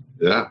head.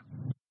 Yeah.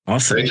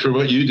 Awesome. Thanks for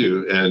what you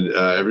do. And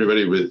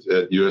everybody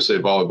at USA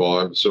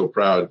Volleyball, I'm so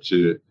proud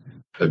to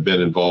have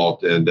been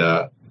involved. And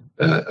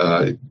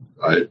I'm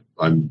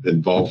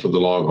involved for the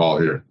long haul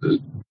here.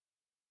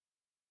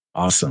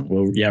 Awesome.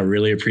 Well, yeah,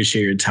 really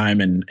appreciate your time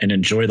and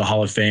enjoy the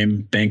Hall of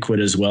Fame banquet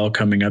as well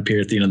coming up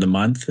here at the end of the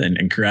month. And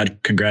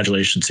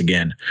congratulations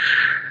again.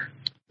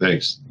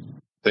 Thanks.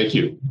 Thank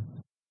you.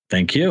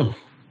 Thank you.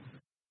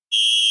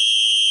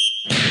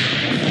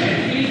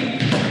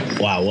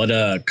 Wow, what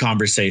a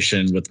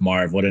conversation with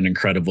Marv. What an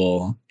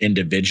incredible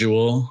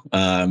individual.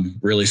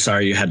 Really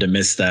sorry you had to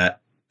miss that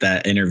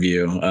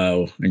interview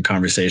and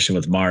conversation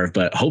with Marv,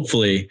 but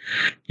hopefully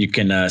you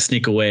can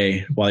sneak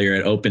away while you're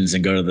at Opens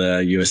and go to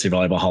the USA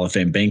Volleyball Hall of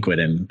Fame banquet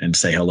and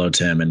say hello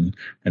to him and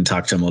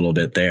talk to him a little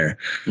bit there.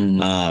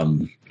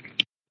 Mm-hmm.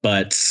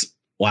 But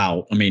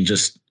wow, I mean,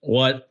 just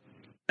what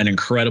an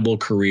incredible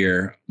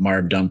career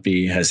Marv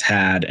Dunphy has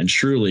had, and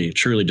truly,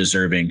 truly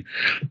deserving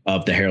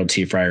of the Harold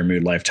T.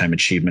 Friermood Lifetime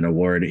Achievement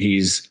Award.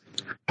 He's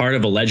part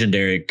of a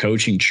legendary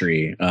coaching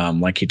tree,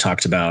 like he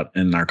talked about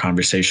in our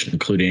conversation,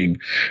 including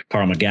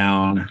Carl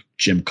McGowan,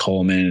 Jim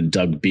Coleman, and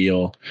Doug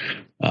Beal.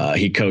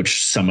 He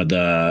coached some of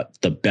the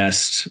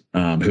best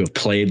who have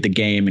played the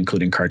game,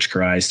 including Karch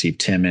Karai, Steve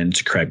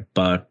Timmons, Craig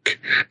Buck,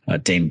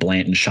 Dane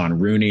Blanton, Sean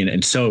Rooney,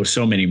 and so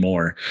many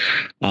more.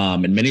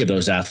 And many of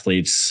those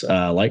athletes,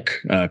 like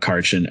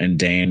Karch and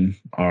Dane,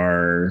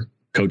 are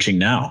coaching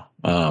now.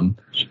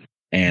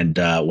 And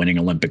winning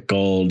Olympic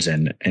golds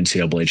and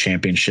NCAA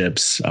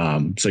championships.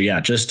 So yeah,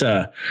 just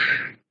and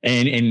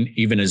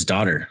even his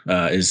daughter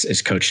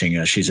is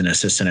coaching. She's an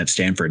assistant at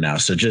Stanford now.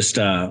 So just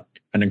an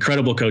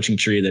incredible coaching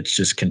tree that's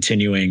just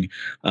continuing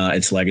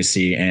its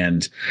legacy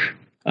and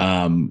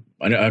an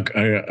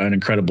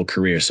incredible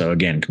career. So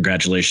again,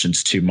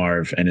 congratulations to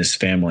Marv and his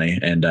family,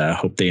 and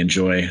hope they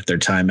enjoy their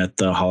time at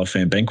the Hall of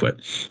Fame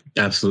banquet.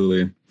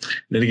 Absolutely.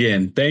 And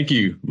again, thank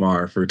you,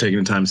 Marv, for taking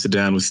the time to sit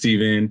down with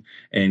Stephen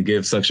and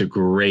give such a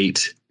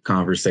great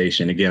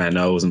conversation. Again, I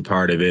know I wasn't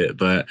part of it,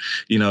 but,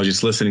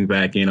 just listening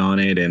back in on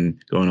it and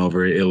going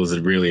over it, it was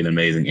really an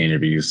amazing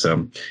interview.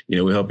 So, we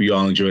hope you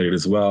all enjoyed it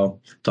as well,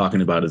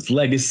 talking about his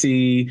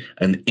legacy,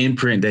 an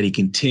imprint that he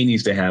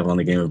continues to have on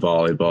the game of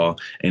volleyball.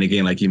 And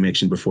again, like you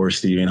mentioned before,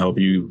 Stephen, hope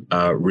you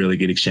really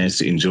get a chance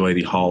to enjoy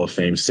the Hall of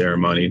Fame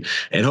ceremony.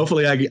 And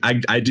hopefully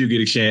I do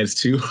get a chance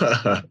to,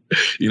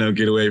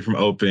 get away from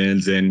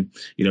Opens and,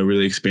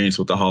 really experience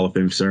what the Hall of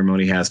Fame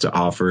ceremony has to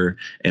offer,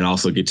 and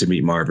also get to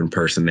meet Marv in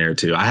person there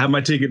too. I have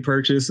my ticket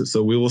purchased,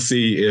 so we will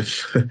see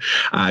if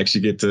I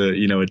actually get to,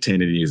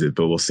 attend and use it,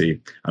 but we'll see.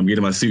 I'm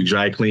getting my suit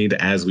dry cleaned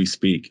as we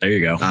speak. There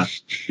you go.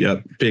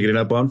 Yep. Picking it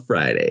up on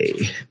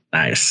Friday.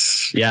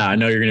 Nice. Yeah. I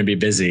know you're going to be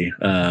busy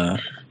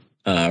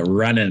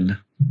running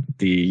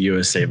the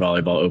USA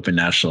Volleyball Open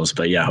Nationals,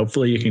 but yeah,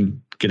 hopefully you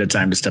can get a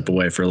time to step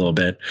away for a little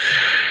bit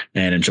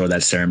and enjoy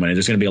that ceremony.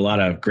 There's going to be a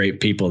lot of great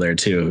people there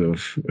too,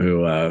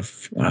 who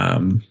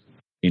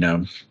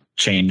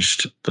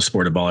changed the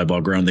sport of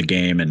volleyball, grown the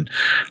game, and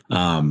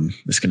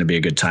it's going to be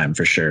a good time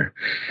for sure.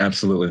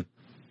 Absolutely.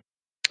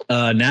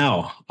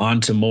 Now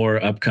on to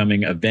more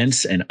upcoming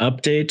events and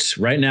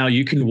updates. Right now,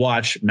 you can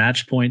watch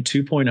Matchpoint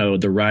 2.0,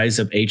 The Rise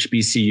of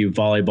HBCU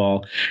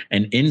Volleyball,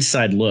 an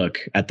inside look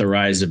at the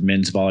rise of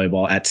men's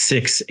volleyball at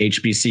 6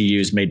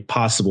 HBCUs made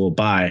possible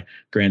by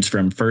grants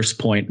from First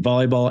Point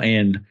Volleyball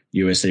and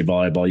USA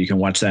Volleyball. You can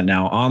watch that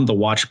now on the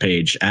watch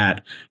page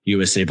at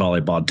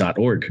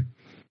usavolleyball.org.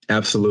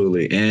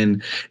 Absolutely.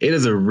 And it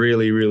is a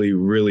really, really,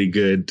 really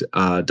good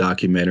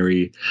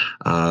documentary.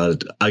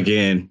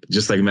 Again,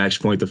 just like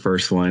Matchpoint, the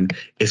first one,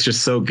 it's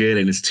just so good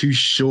and it's too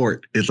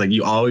short. It's like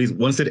you always,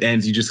 once it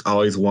ends, you just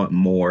always want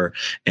more.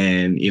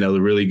 And, the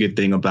really good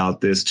thing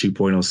about this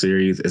 2.0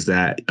 series is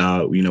that,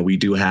 we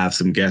do have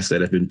some guests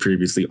that have been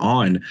previously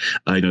on,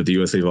 the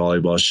USA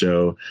Volleyball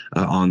show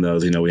on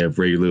those. We have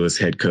Ray Lewis,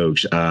 head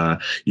coach.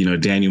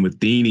 Daniel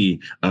Matheny,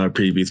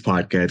 previous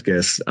podcast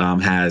guest,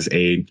 has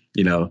a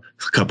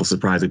couple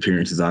surprise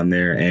appearances on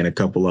there and a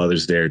couple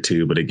others there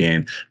too. But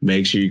again,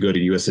 make sure you go to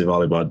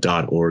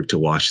usavolleyball.org to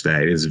watch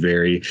that.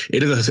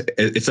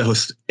 It's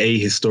a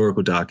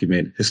historical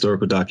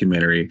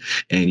documentary,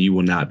 and you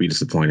will not be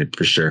disappointed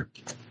for sure.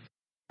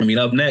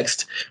 Up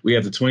next, we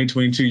have the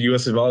 2022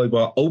 USA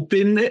Volleyball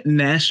Open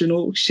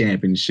National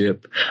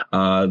Championship.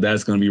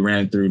 That's going to be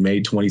ran through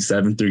May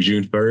 27th through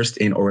June 1st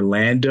in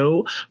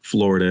Orlando,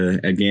 Florida.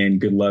 Again,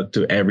 good luck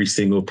to every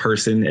single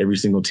person, every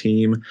single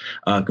team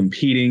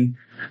competing.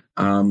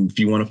 If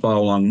you want to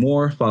follow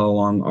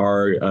along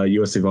our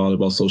USA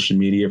Volleyball social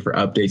media for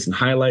updates and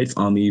highlights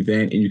on the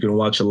event. And you can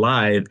watch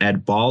live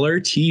at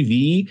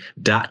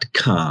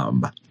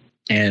ballertv.com.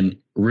 And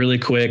really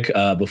quick,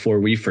 before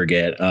we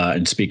forget,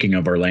 and speaking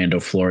of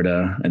Orlando,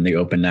 Florida, and the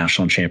Open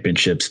National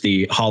Championships,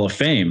 the Hall of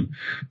Fame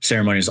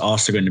ceremony is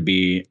also going to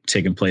be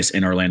taking place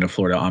in Orlando,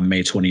 Florida on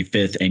May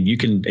 25th. And you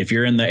can, if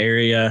you're in the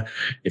area,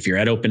 if you're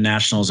at Open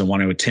Nationals and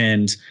want to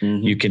attend,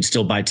 you can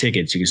still buy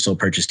tickets. You can still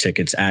purchase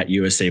tickets at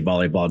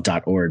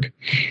usavolleyball.org.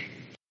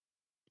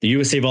 The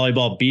USA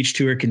Volleyball Beach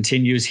Tour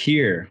continues.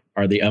 Here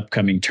are the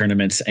upcoming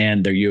tournaments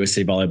and their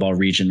USA Volleyball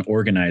region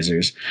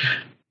organizers.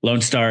 Lone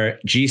Star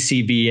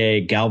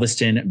GCVA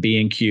Galveston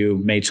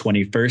B&Q May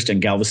 21st in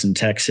Galveston,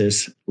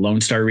 Texas, Lone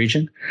Star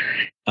region.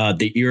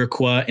 The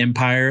Iroquois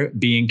Empire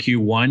B&Q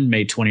 1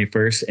 May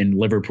 21st in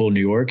Liverpool, New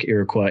York,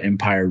 Iroquois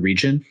Empire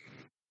region.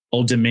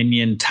 Old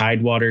Dominion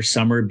Tidewater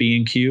Summer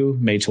B&Q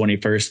May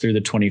 21st through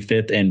the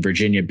 25th in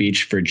Virginia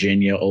Beach,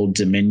 Virginia, Old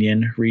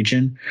Dominion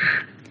region.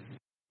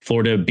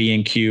 Florida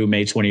B&Q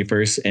May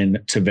 21st in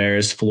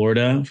Tavares,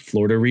 Florida,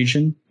 Florida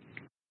region.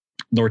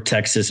 North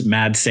Texas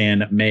Mad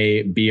Sand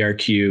May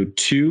BRQ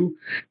 2,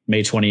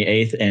 May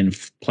 28th in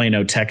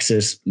Plano,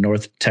 Texas,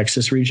 North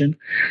Texas region.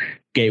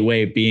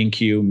 Gateway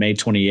B&Q May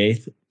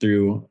 28th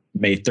through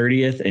May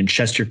 30th in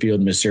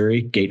Chesterfield,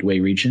 Missouri,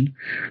 Gateway region.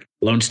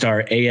 Lone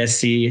Star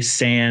ASC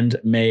Sand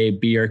May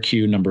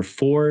BRQ number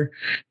 4,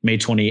 May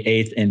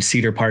 28th in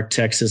Cedar Park,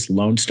 Texas,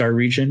 Lone Star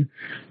region.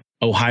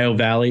 Ohio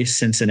Valley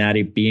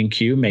Cincinnati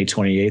B&Q May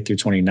 28th through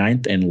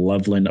 29th in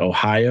Loveland,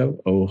 Ohio,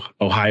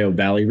 Ohio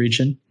Valley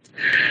region.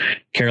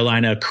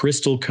 Carolina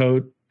Crystal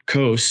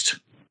Coast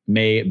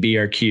May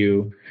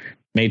BRQ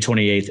May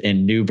 28th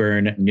in New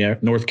Bern,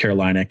 North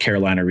Carolina,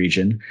 Carolina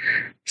region.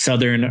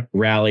 Southern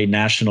Rally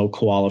National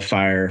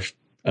Qualifier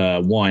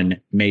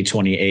 1 May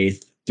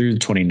 28th through the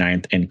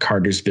 29th in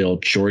Cartersville,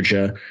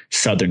 Georgia,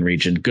 Southern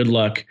region. Good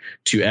luck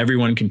to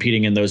everyone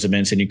competing in those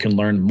events, and you can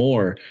learn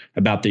more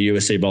about the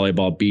USA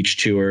Volleyball Beach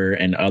Tour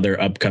and other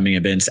upcoming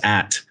events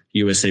at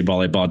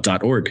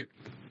usavolleyball.org.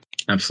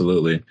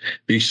 Absolutely.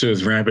 Beach Tour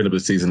is ramping up the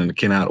season, and I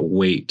cannot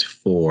wait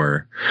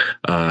for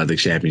the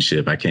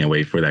championship. I can't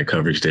wait for that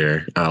coverage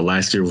there.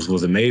 Last year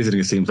was amazing.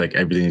 It seems like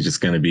everything is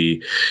just going to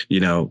be,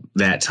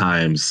 that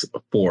times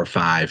 4,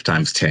 5,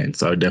 times 10.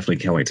 So I definitely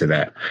can't wait to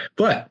that.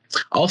 But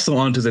also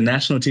on to the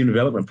National Team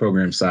Development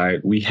Program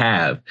side, we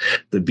have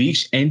the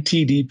Beach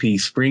NTDP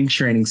Spring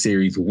Training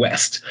Series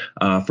West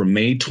from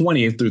May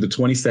 20th through the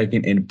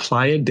 22nd in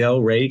Playa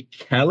del Rey,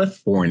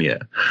 California.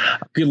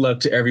 Good luck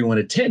to everyone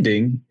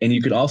attending, and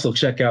you can also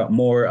check out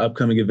more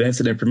upcoming events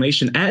and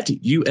information at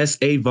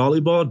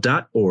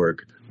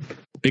usavolleyball.org.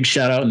 Big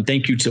shout out and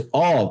thank you to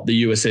all the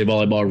USA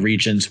Volleyball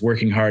regions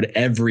working hard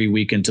every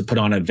weekend to put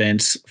on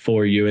events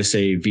for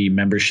USAV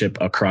membership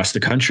across the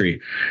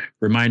country.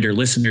 Reminder,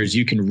 listeners,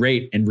 you can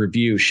rate and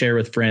review, share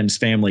with friends,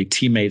 family,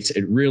 teammates.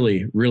 It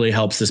really, really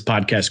helps this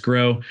podcast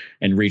grow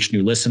and reach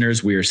new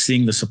listeners. We are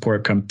seeing the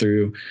support come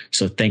through.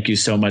 So thank you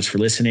so much for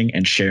listening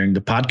and sharing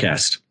the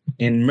podcast.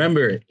 And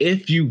remember,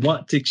 if you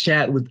want to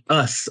chat with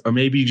us, or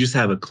maybe you just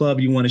have a club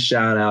you want to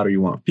shout out or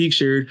you want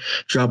featured,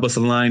 drop us a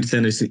line,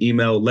 send us an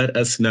email, let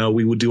us know.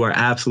 We will do our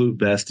absolute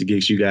best to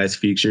get you guys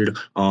featured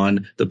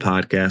on the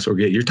podcast or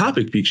get your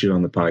topic featured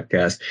on the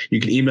podcast. You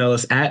can email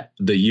us at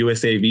the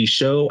USAV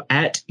show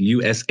at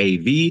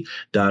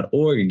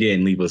usav.org.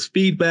 Again, leave us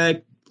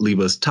feedback.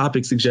 Leave us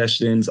topic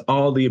suggestions,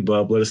 all the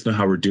above. Let us know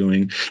how we're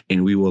doing,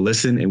 and we will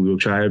listen, and we will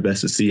try our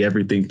best to see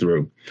everything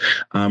through.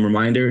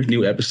 Reminder,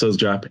 new episodes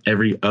drop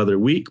every other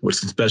week with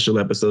some special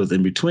episodes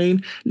in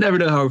between. Never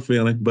know how we're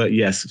feeling, but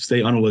yes,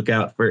 stay on the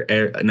lookout for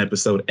an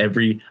episode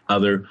every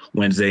other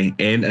Wednesday.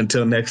 And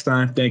until next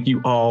time, thank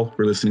you all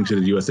for listening to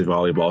the USA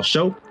Volleyball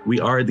Show.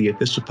 We are the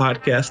official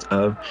podcast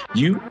of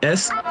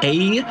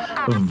USA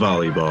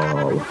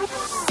Volleyball.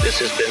 This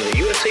has been the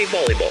USA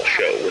Volleyball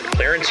Show with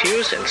Clarence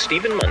Hughes and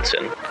Stephen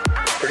Munson.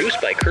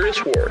 Produced by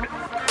Curtis Ward.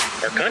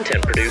 Our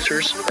content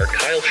producers are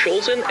Kyle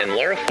Scholzen and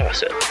Laura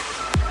Fawcett.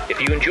 If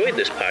you enjoyed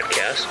this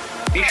podcast,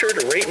 be sure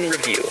to rate and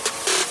review.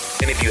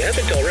 And if you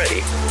haven't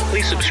already,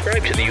 please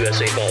subscribe to the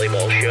USA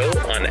Volleyball Show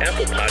on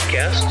Apple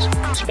Podcasts,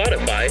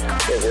 Spotify,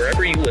 or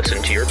wherever you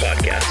listen to your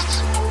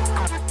podcasts.